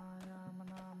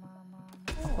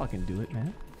 I'll fucking do it,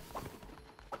 man.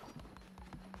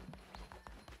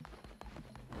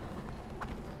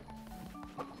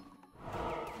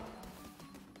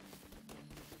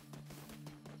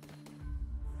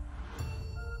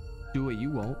 Do it,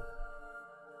 you won't.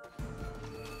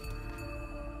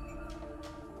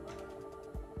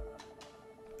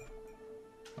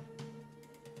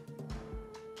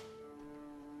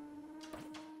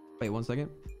 Wait 1 second.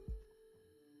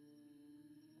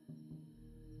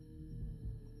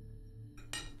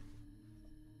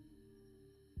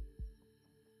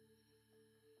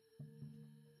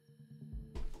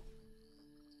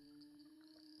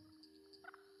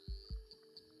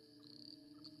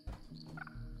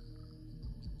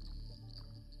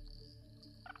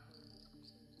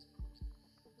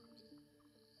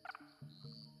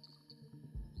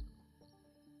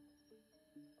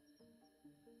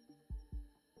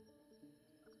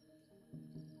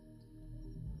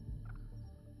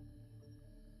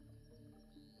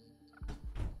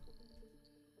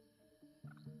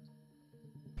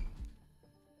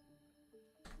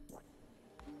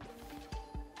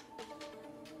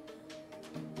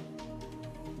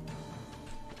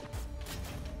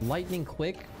 Lightning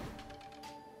quick.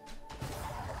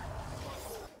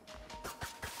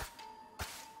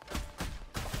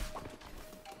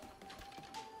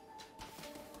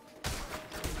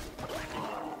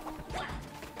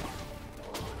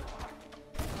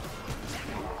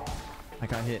 I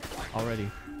got hit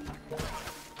already.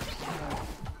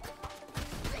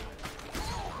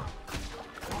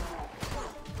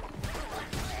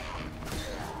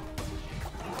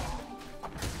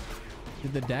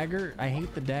 Dude, the dagger, I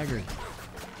hate the dagger.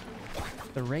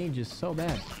 The range is so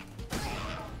bad.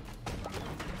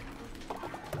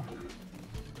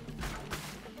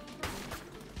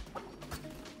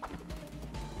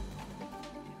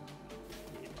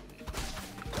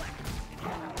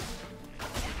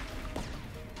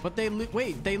 But they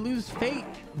wait, they lose faith.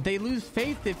 They lose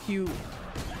faith if you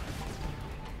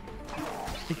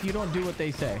don't do what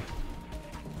they say.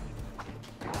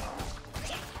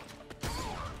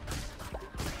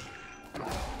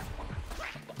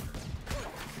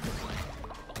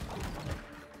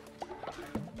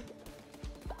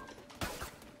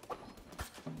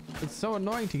 It's so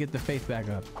annoying to get the faith back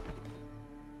up.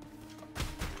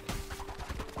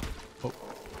 Oh.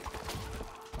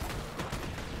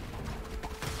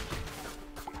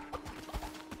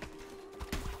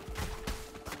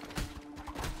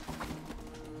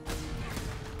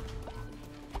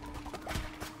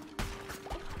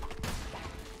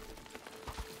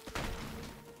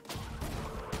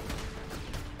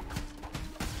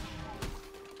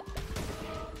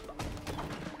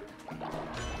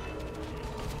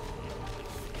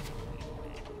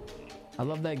 I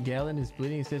love that Galen is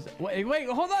bleeding. He says, wait,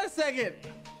 hold on a second.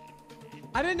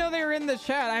 I didn't know they were in the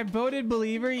chat. I voted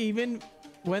believer even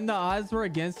when the odds were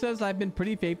against us. I've been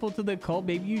pretty faithful to the cult.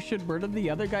 Maybe you should murder the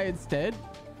other guy instead.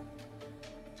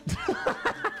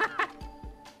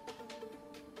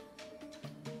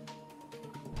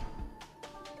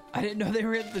 I didn't know they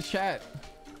were in the chat.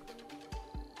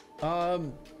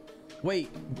 Wait,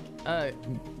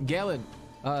 Galen,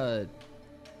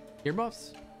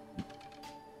 earmuffs?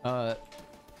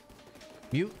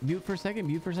 Mute for a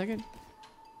second.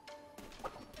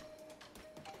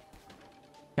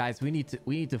 Guys, we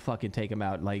need to fucking take him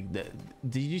out. Like,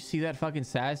 did you see that fucking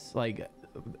sass? Like,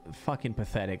 fucking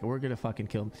pathetic. We're gonna fucking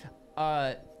kill him.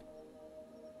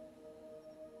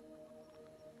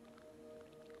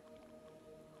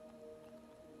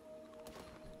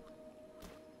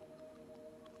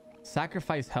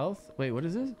 Sacrifice health? Wait, what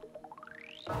is this?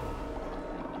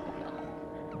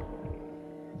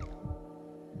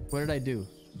 What did I do?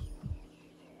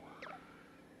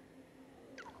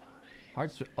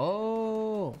 Hearts.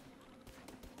 Oh,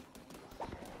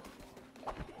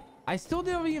 I still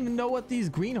don't even know what these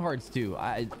green hearts do.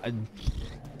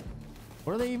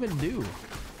 What do they even do?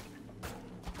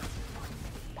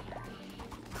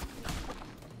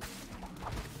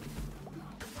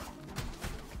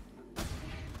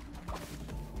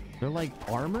 They're like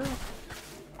armor.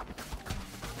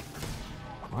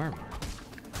 Armor.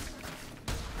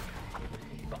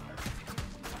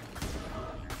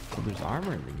 Oh, there's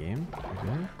armor in the game.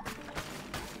 Okay.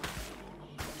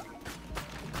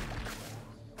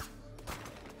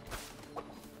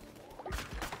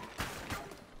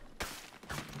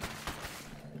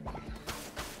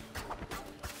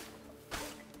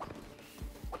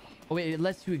 Oh wait, it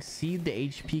lets you exceed the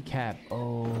HP cap.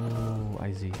 Oh,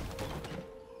 I see.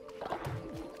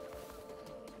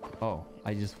 Oh,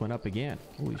 I just went up again.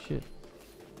 Holy shit.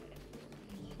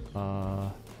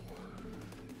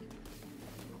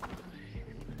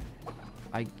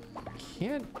 I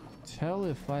can't tell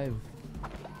if I've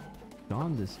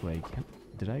gone this way.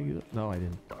 Did I? No, I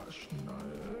didn't.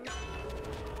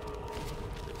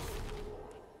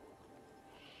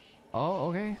 Oh,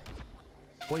 okay.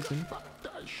 Poison.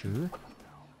 Sure.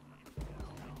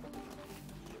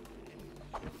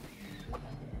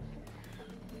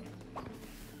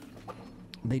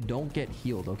 They don't get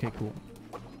healed. Okay, cool.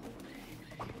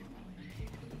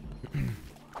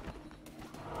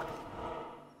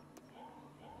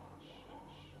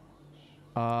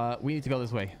 We need to go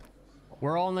this way.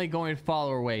 We're only going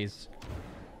follower ways.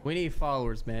 We need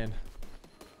followers, man.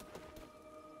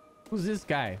 Who's this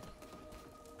guy?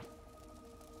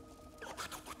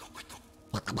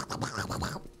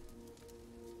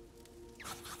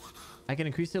 I can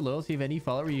increase the loyalty of any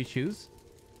follower you choose.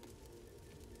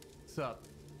 What's up?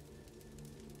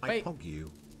 I hug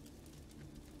you.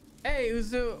 Hey,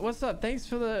 Uzu, what's up? Thanks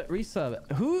for the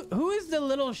resub. Who is the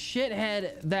little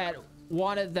shithead that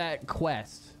wanted that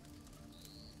quest?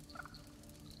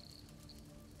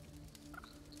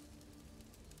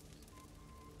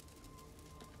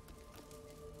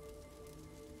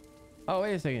 Oh,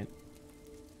 wait a second.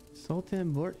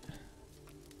 Sultan Bort.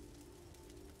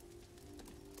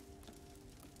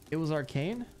 It was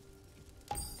arcane?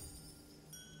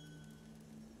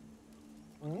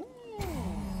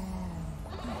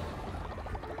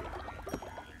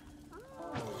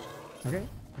 Okay,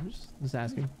 I'm just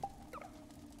asking.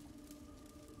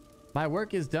 My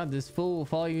work is done. This fool will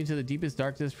follow you into the deepest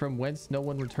darkness from whence no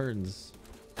one returns.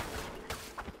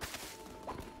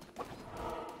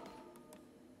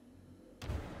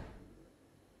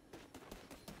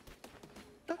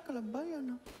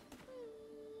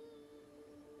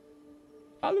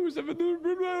 Followers of the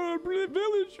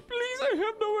village, please, I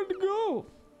have nowhere to go.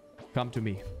 Come to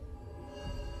me.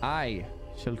 I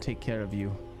shall take care of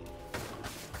you.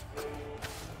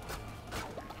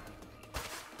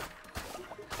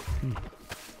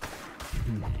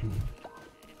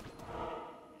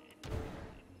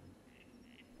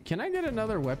 Can I get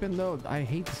another weapon though? I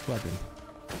hate this weapon.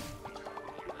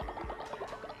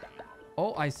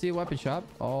 Oh, I see a weapon shop.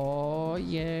 Oh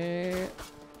yeah.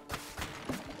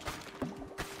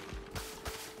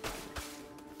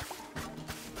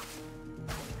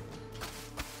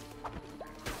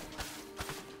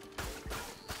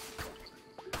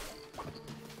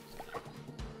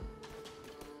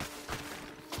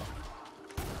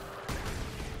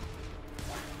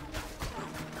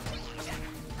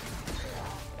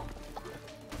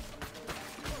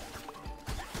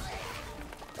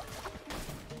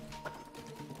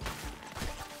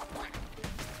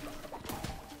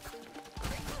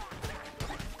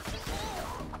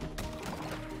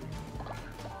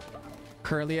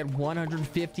 Currently at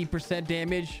 150%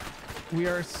 damage. We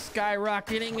are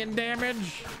skyrocketing in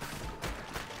damage.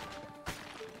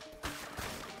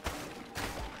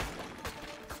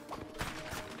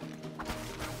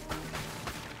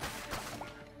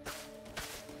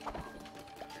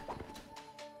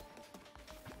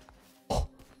 Oh.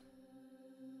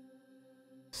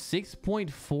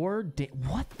 6.4.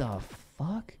 What the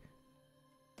fuck?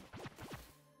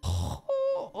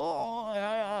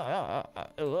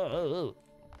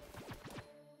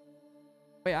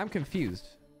 Wait, I'm confused.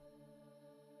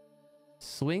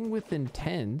 Swing with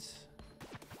intent?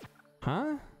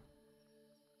 Huh?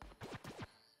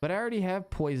 But I already have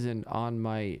poison on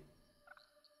my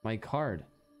card.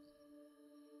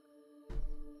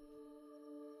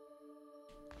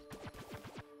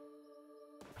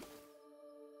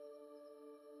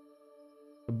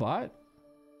 The bot?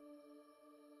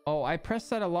 Oh, I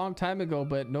pressed that a long time ago,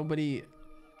 but nobody...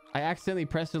 I accidentally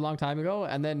pressed it a long time ago,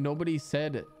 and then nobody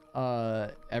said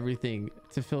everything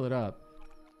to fill it up.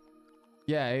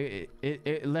 Yeah,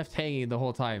 it left hanging the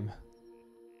whole time.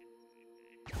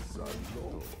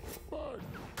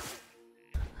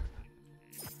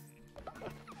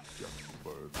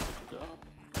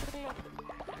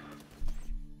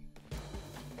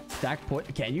 Stack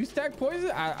poison? Can you stack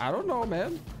poison? I don't know,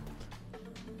 man.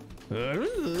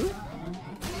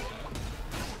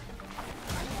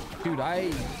 Dude,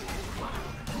 I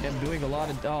am doing a lot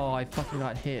of... Oh, I fucking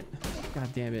got hit.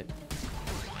 God damn it.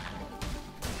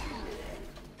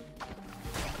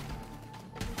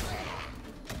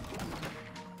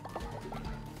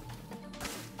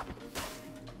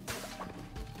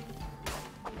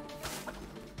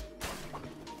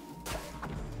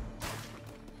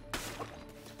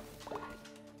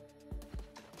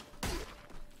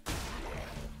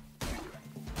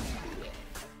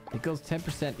 It goes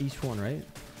 10% each one, right?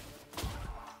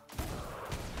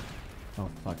 Oh,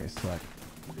 fuck, I suck.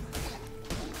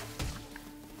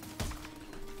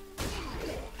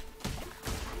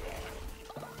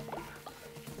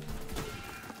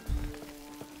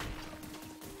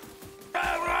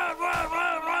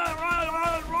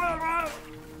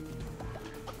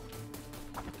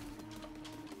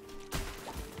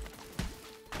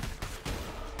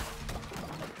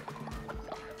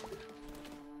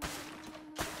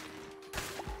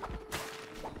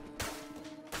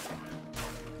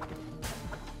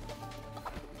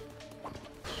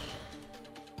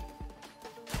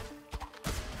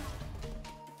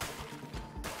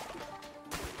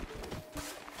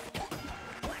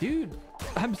 Dude,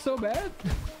 I'm so bad.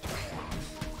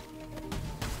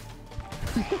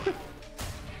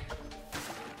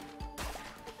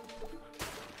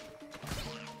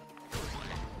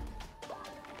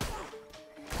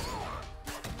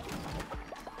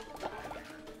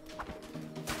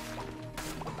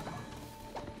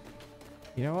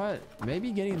 You know what?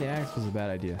 Maybe getting the axe was a bad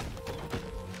idea.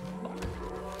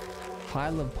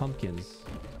 Pile of pumpkins.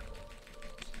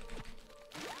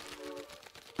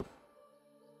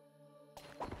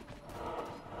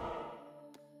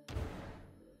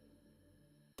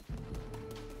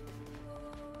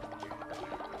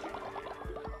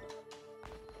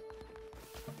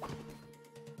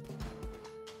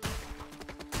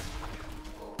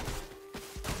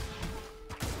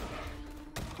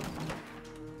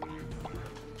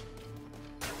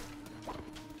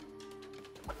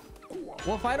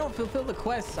 Well, if I don't fulfill the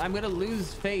quests, I'm gonna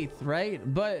lose faith, right?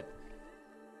 But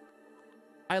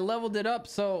I leveled it up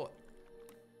so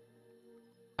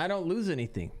I don't lose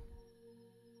anything.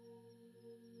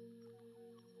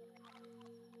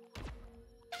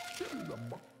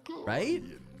 Right?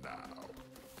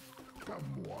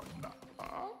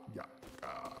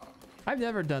 I've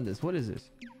never done this. What is this?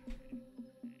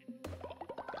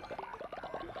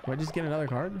 Do I just get another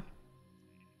card?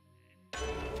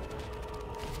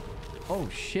 Oh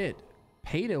shit.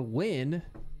 Pay to win.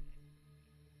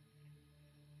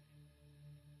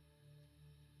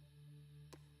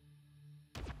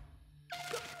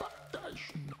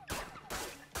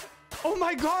 Oh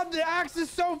my god, the axe is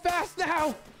so fast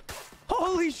now.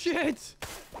 Holy shit.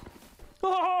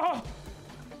 Oh!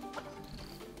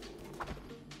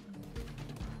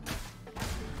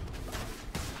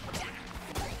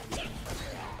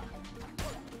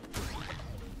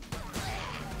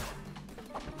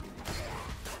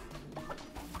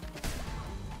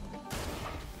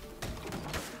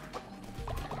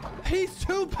 He's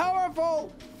too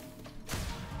powerful.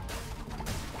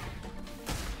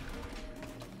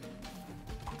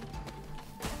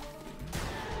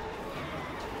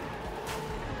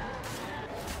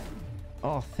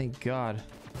 Oh, thank God.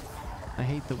 I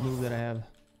hate the move that I have.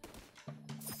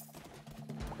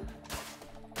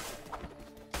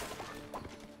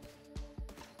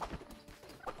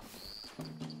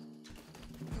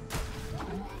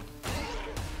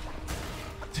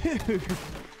 Dude.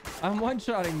 I'm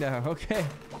one-shotting now. Okay.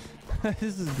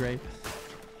 This is great.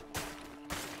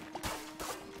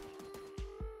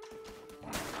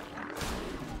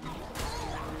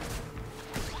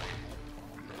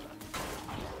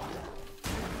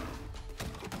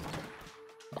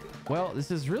 Well, this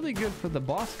is really good for the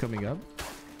boss coming up.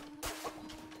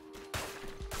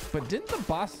 But didn't the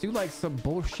boss do like some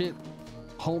bullshit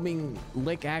homing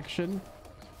lick action?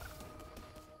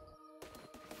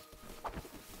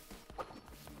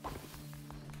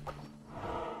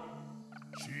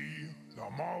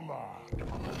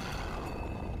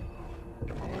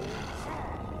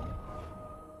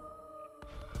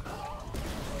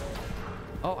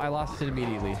 Oh, I lost it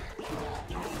immediately.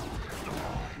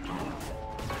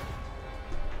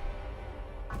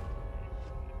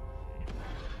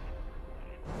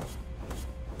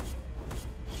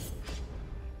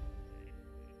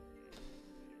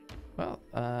 Well,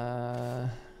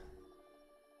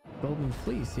 golden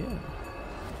fleece, yeah.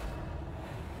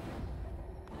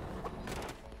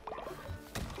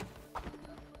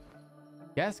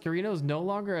 Gascarino's no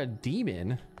longer a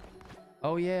demon.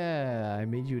 Oh yeah, I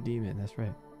made you a demon. That's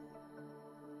right.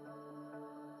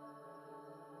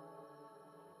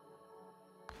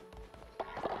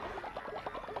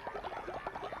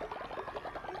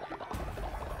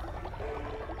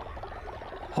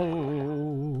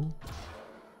 Oh.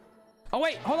 Oh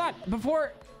wait, hold on.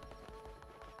 Before.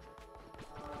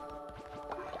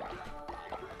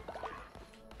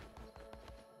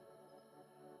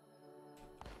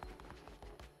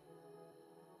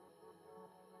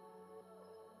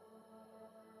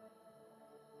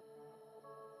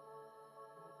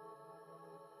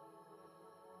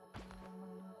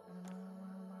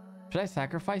 Should I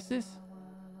sacrifice this?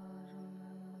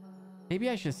 Maybe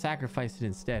I should sacrifice it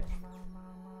instead.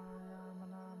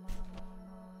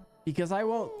 Because I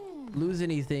won't lose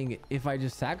anything if I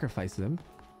just sacrifice them.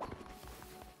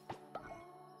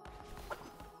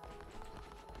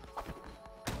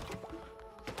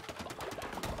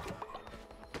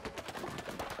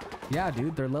 Yeah,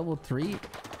 dude, they're level 3.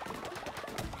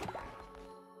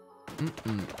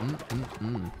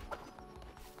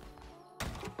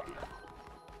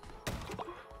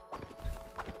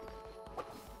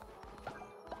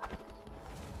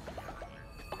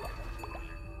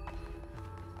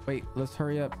 Wait, let's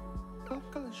hurry up.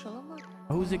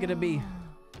 Who's it gonna be?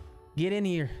 Get in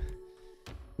here.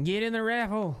 Get in the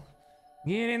raffle.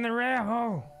 Get in the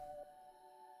raffle.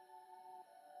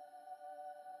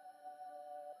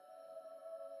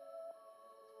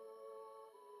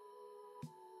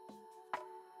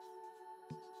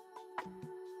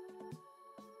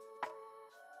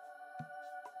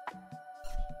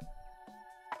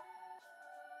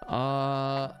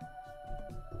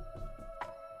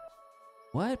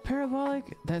 What,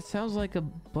 parabolic? That sounds like a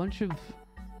bunch of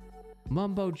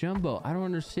mumbo jumbo. I don't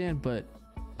understand, but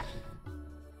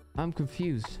I'm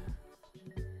confused.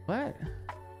 What?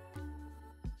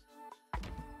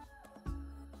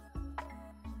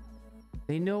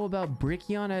 They know about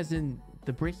Brickion as in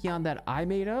the Brickion that I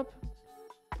made up?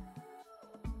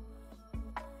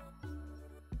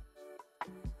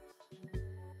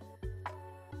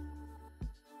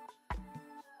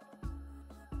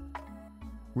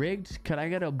 Rigged? Could I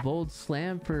get a bold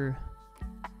slam for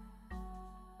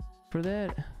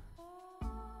that?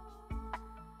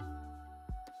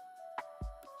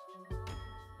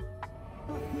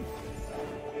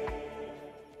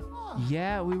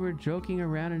 Yeah, we were joking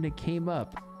around and it came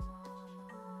up.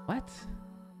 What?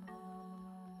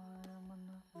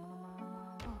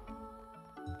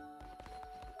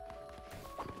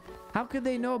 How could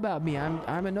they know about me?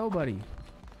 I'm a nobody.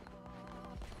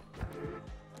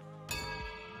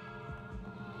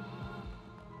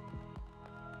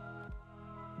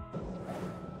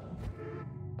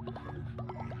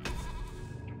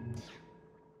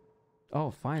 Oh,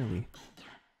 finally.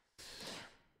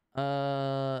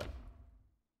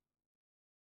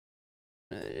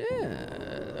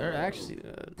 Yeah, or actually,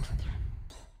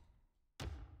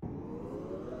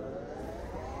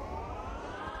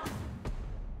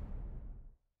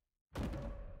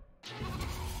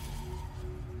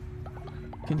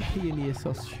 Canadian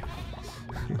ESL stream.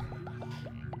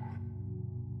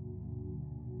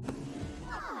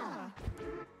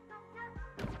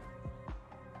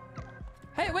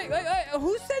 Hey, wait,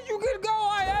 who said you could go?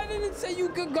 I didn't say you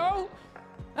could go.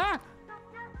 Ah!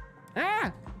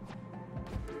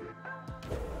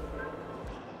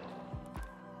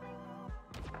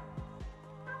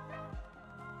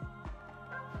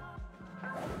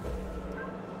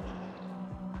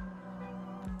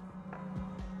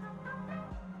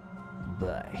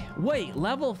 Wait,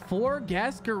 level 4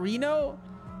 Gascarino?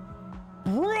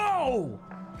 Bro!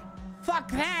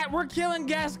 Fuck that! We're killing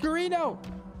Gascarino!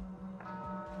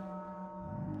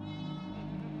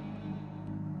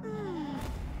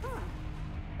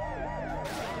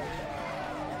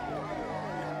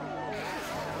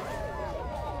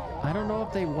 I don't know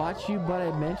if they watch you, but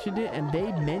I mentioned it and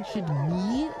they mentioned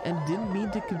me and didn't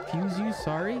mean to confuse you.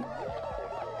 Sorry.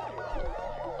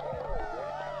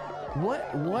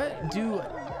 What do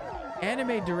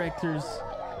anime directors...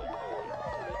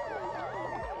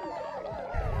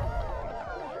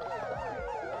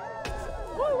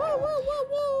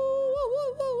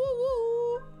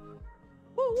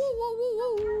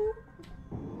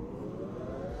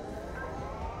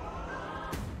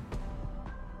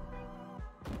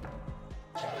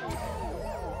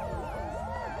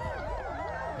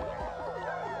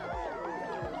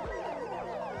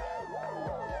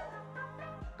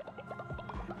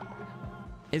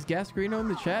 Is Gascarino in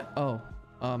the chat? Oh,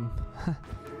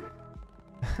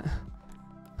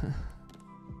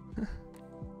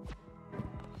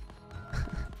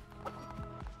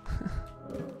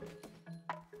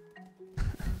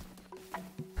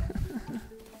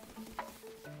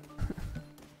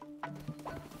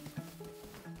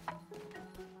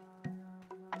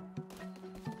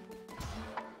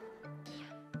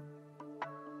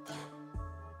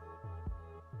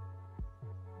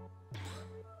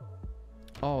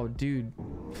 Oh, dude.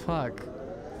 Fuck.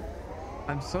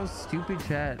 I'm so stupid,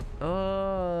 chat.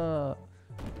 50%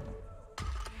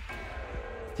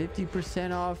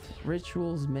 off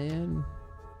rituals, man.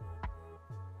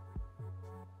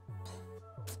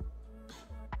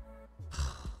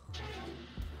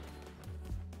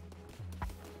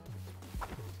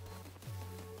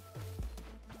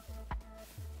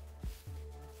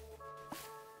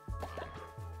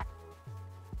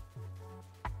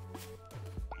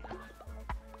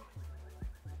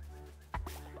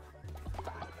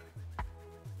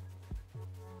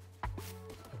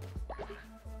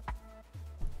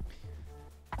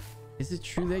 Is it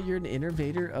true that you're an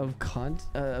innovator of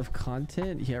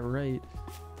content? Yeah, right.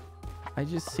 I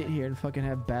just sit here and fucking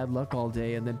have bad luck all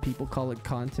day and then people call it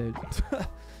content.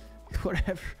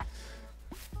 Whatever.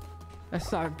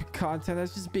 That's not content,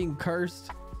 that's just being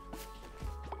cursed.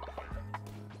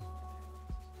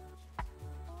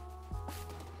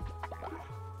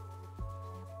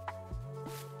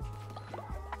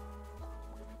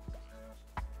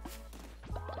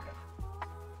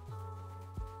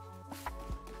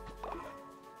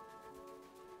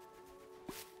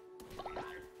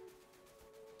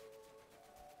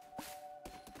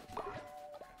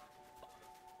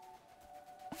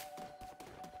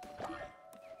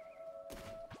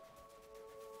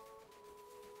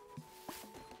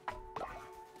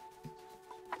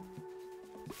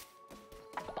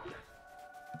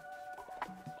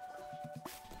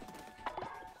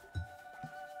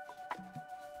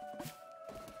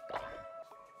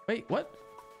 Wait, what?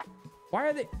 Why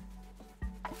are they?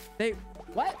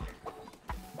 What?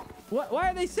 What?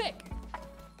 Why are they sick?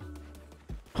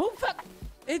 Who fuck?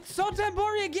 It's so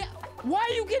temporary again. Why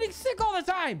are you getting sick all the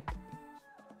time?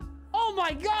 Oh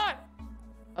my god!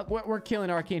 We're killing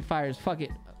arcane fires. Fuck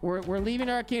it. We're leaving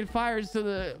arcane fires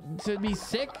to be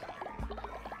sick,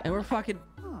 and we're fucking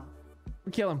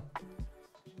kill him.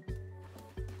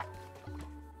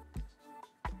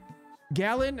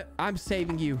 Gallon, I'm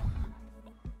saving you.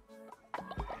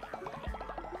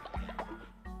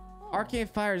 Arcane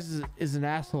Fires is an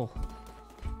asshole.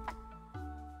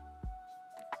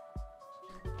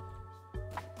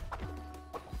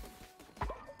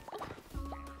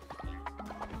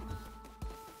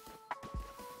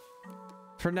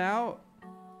 For now,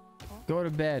 go to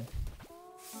bed.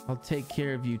 I'll take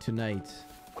care of you tonight.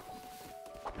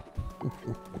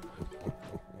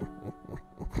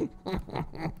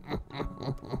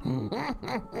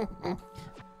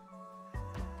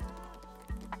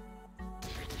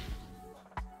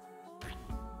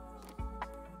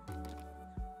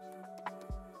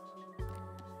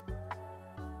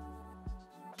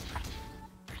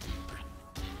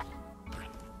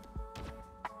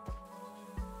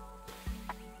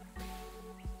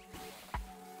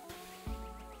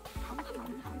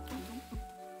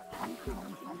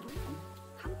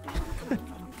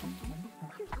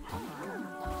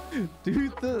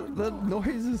 Dude, the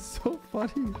noise is so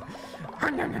funny.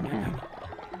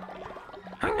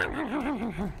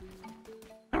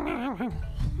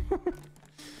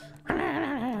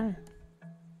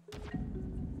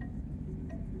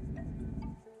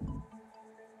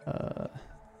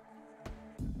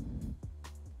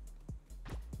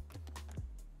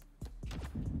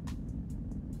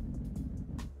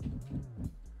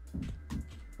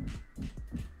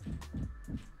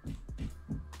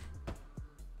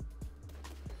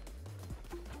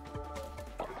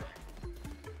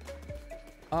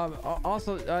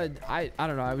 Also, I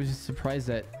don't know. I was just surprised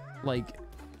that like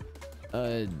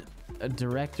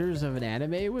directors of an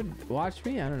anime would watch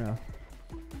me. I don't know.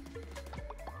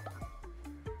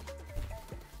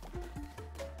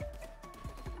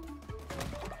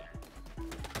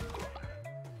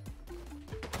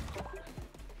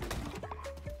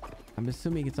 I'm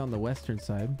assuming it's on the western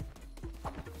side.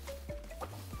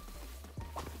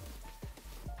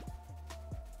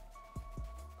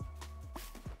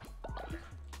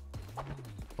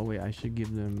 Oh wait, I should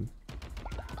give them...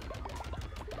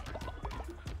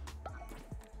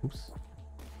 Oops.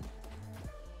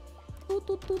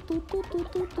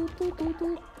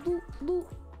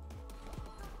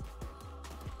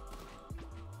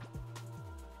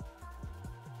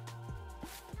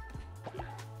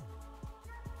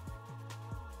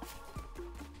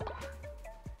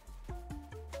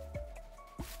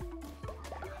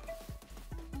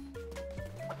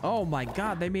 Oh my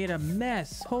god, they made a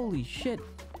mess. Holy shit.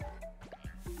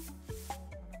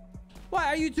 What,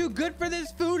 are you too good for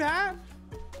this food, huh?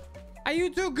 Are you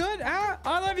too good, huh?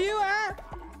 All of you, huh?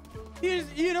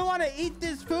 You don't want to eat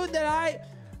this food that I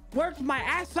worked my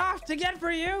ass off to get for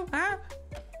you, huh?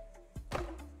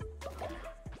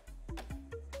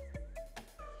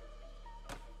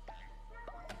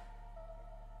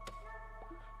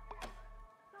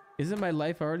 Isn't my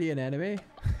life already an anime?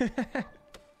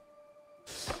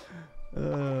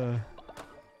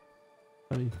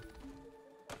 Funny.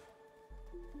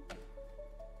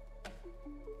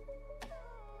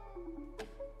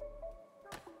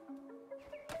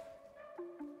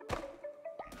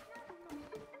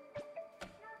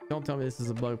 Don't tell me this is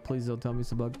a bug. Please don't tell me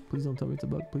it's a bug. Please don't tell me it's a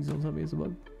bug. Please don't tell me it's a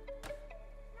bug.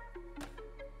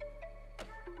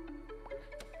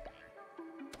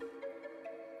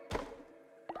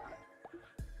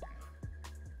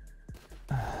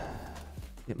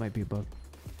 It might be a bug.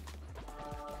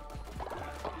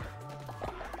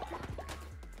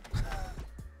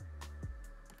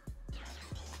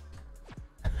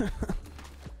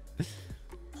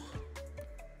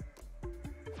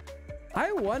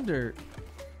 I wonder,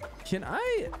 can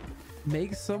I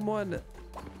make someone...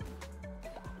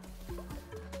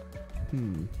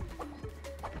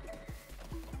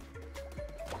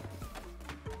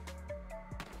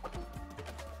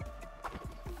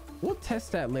 We'll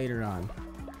test that later on.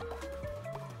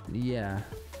 Yeah.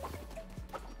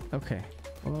 Okay.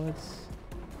 Well, let's...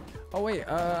 Oh, wait.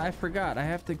 I forgot. I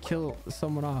have to kill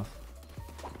someone off.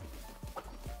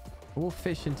 We'll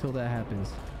fish until that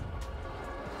happens.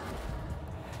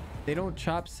 They don't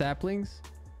chop saplings?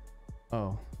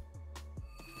 Oh.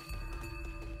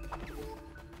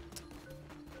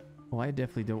 Oh, I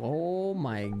definitely do. Oh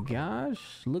my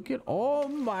gosh. Look at... Oh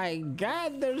my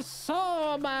god. There's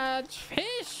so much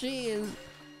fishes.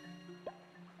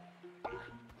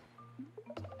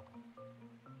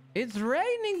 It's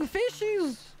raining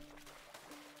fishies.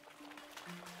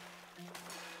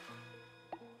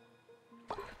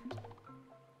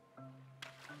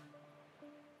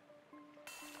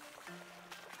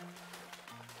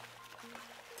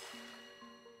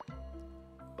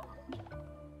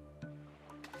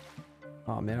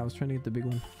 Oh man, I was trying to get the big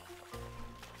one.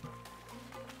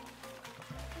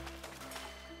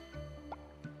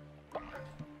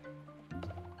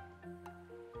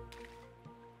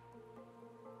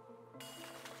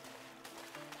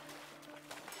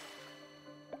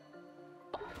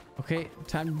 Okay,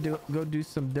 time to go do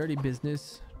some dirty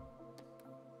business.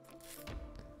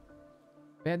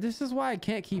 Man, this is why I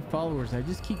can't keep followers. I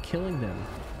just keep killing them.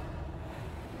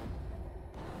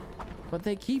 But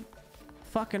they keep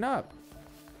fucking up.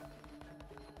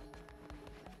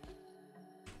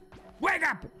 Wake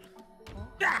up!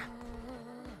 Ah!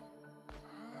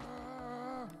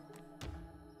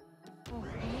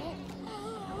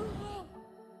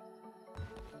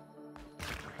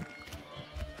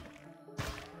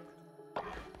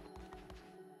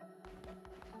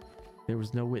 There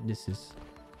was no witnesses.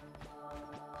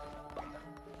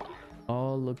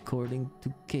 All according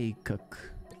to K-Cook.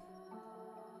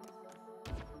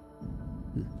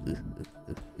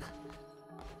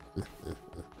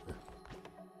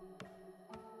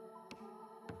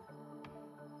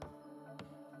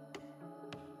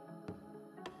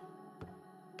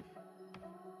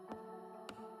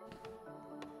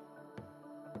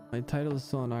 My title is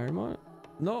still on Ironmont?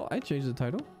 No, I changed the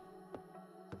title.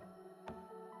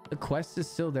 The quest is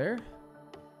still there?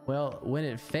 Well, when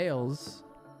it fails,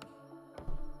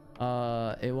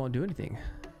 it won't do anything.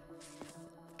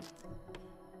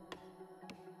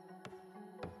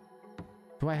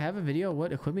 Do I have a video of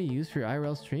what equipment you use for your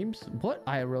IRL streams? What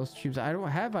IRL streams? I don't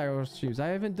have IRL streams. I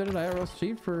haven't done an IRL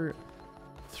stream for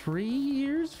 3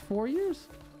 years, 4 years.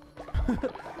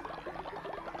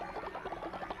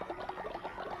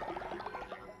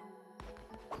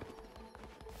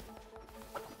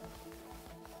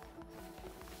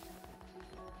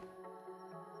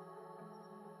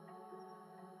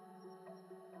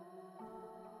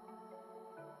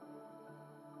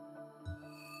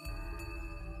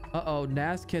 Uh-oh,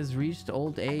 Nask has reached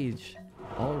old age.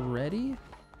 Already?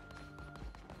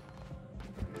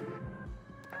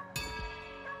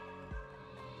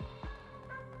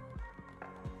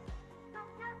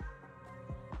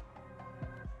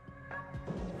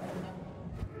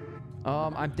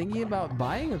 I'm thinking about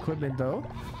buying equipment though.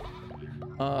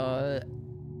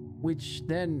 Which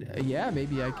then, yeah,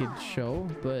 maybe I could show,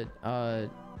 but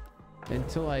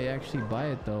until I actually buy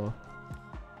it though,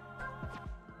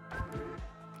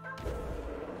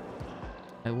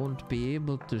 I won't be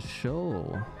able to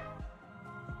show.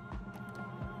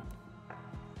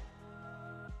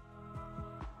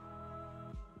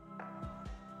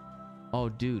 Oh,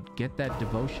 dude, get that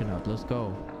devotion up. Let's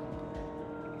go.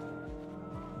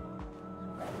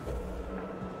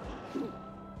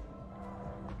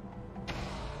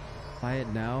 Buy it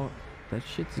now. That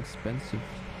shit's expensive.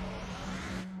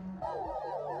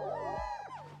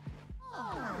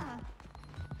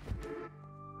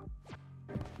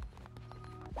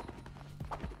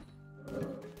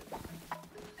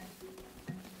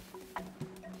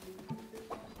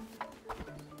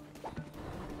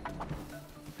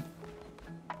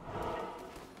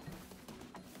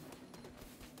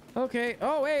 Okay.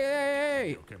 Oh,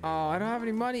 hey. Oh, I don't have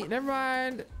any money. Never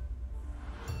mind.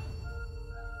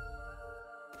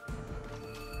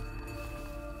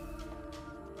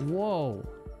 Whoa.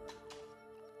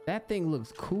 That thing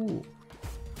looks cool.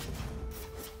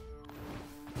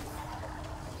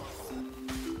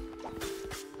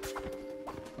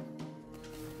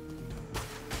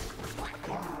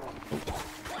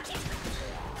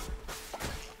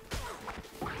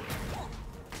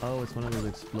 Oh, it's one of those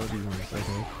exploding ones.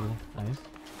 Okay, cool. Nice.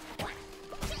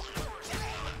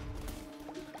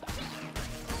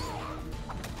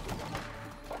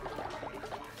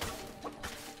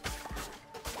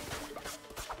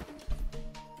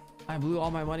 I blew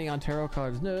all my money on tarot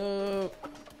cards. No.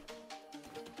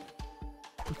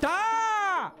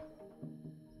 Ah!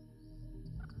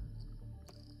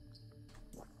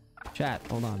 Chat,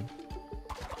 hold on.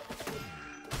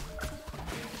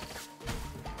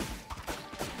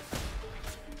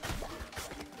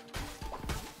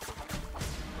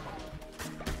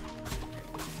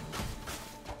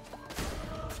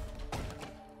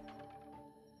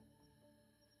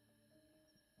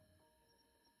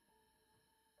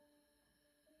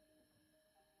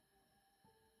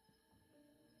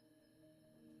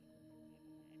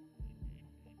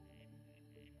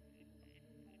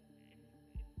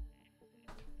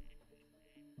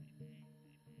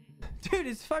 Dude,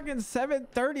 it's fucking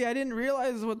 7:30. I didn't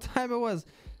realize what time it was.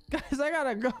 Guys, I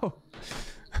gotta go.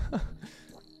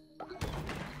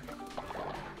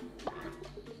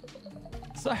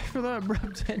 Sorry for the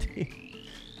abrupt ending.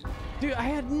 Dude, I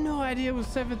had no idea it was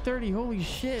 7:30. Holy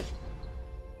shit.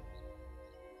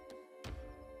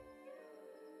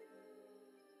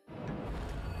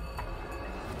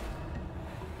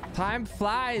 Time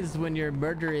flies when you're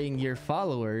murdering your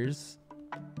followers.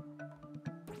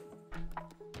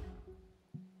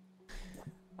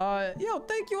 Yo,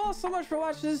 thank you all so much for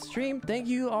watching this stream. Thank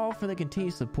you all for the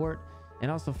continued support,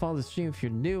 and also follow the stream if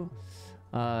you're new.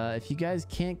 If you guys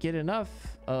can't get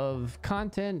enough of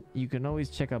content, you can always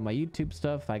check out my YouTube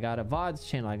stuff. I got a VODs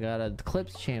channel, I got a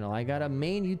clips channel, I got a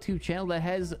main YouTube channel that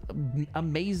has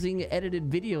amazing edited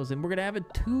videos, and we're gonna have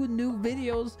 2 new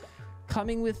videos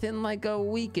coming within like a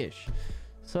weekish.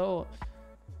 So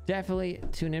definitely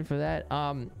tune in for that.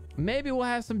 Maybe we'll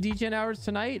have some DGen hours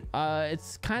tonight.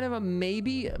 It's kind of a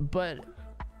maybe, but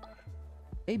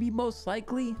maybe most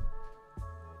likely.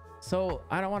 So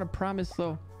I don't want to promise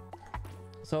though.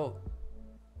 So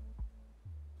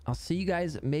I'll see you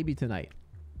guys maybe tonight.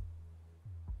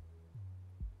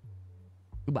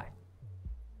 Goodbye.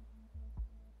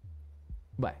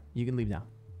 Goodbye. You can leave now.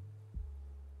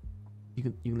 You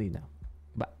can leave now.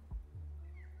 Goodbye.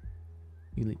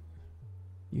 You leave.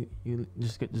 You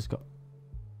just go.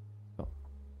 Go.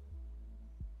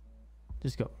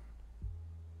 Just go.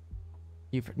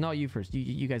 No, you first.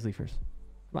 You guys leave first.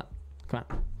 Come on.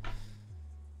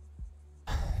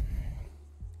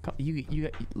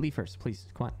 You leave first, please.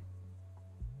 Come on.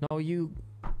 No, you.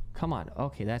 Come on.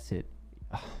 Okay, that's it.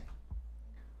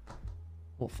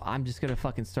 Well, I'm just gonna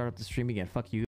fucking start up the stream again. Fuck you.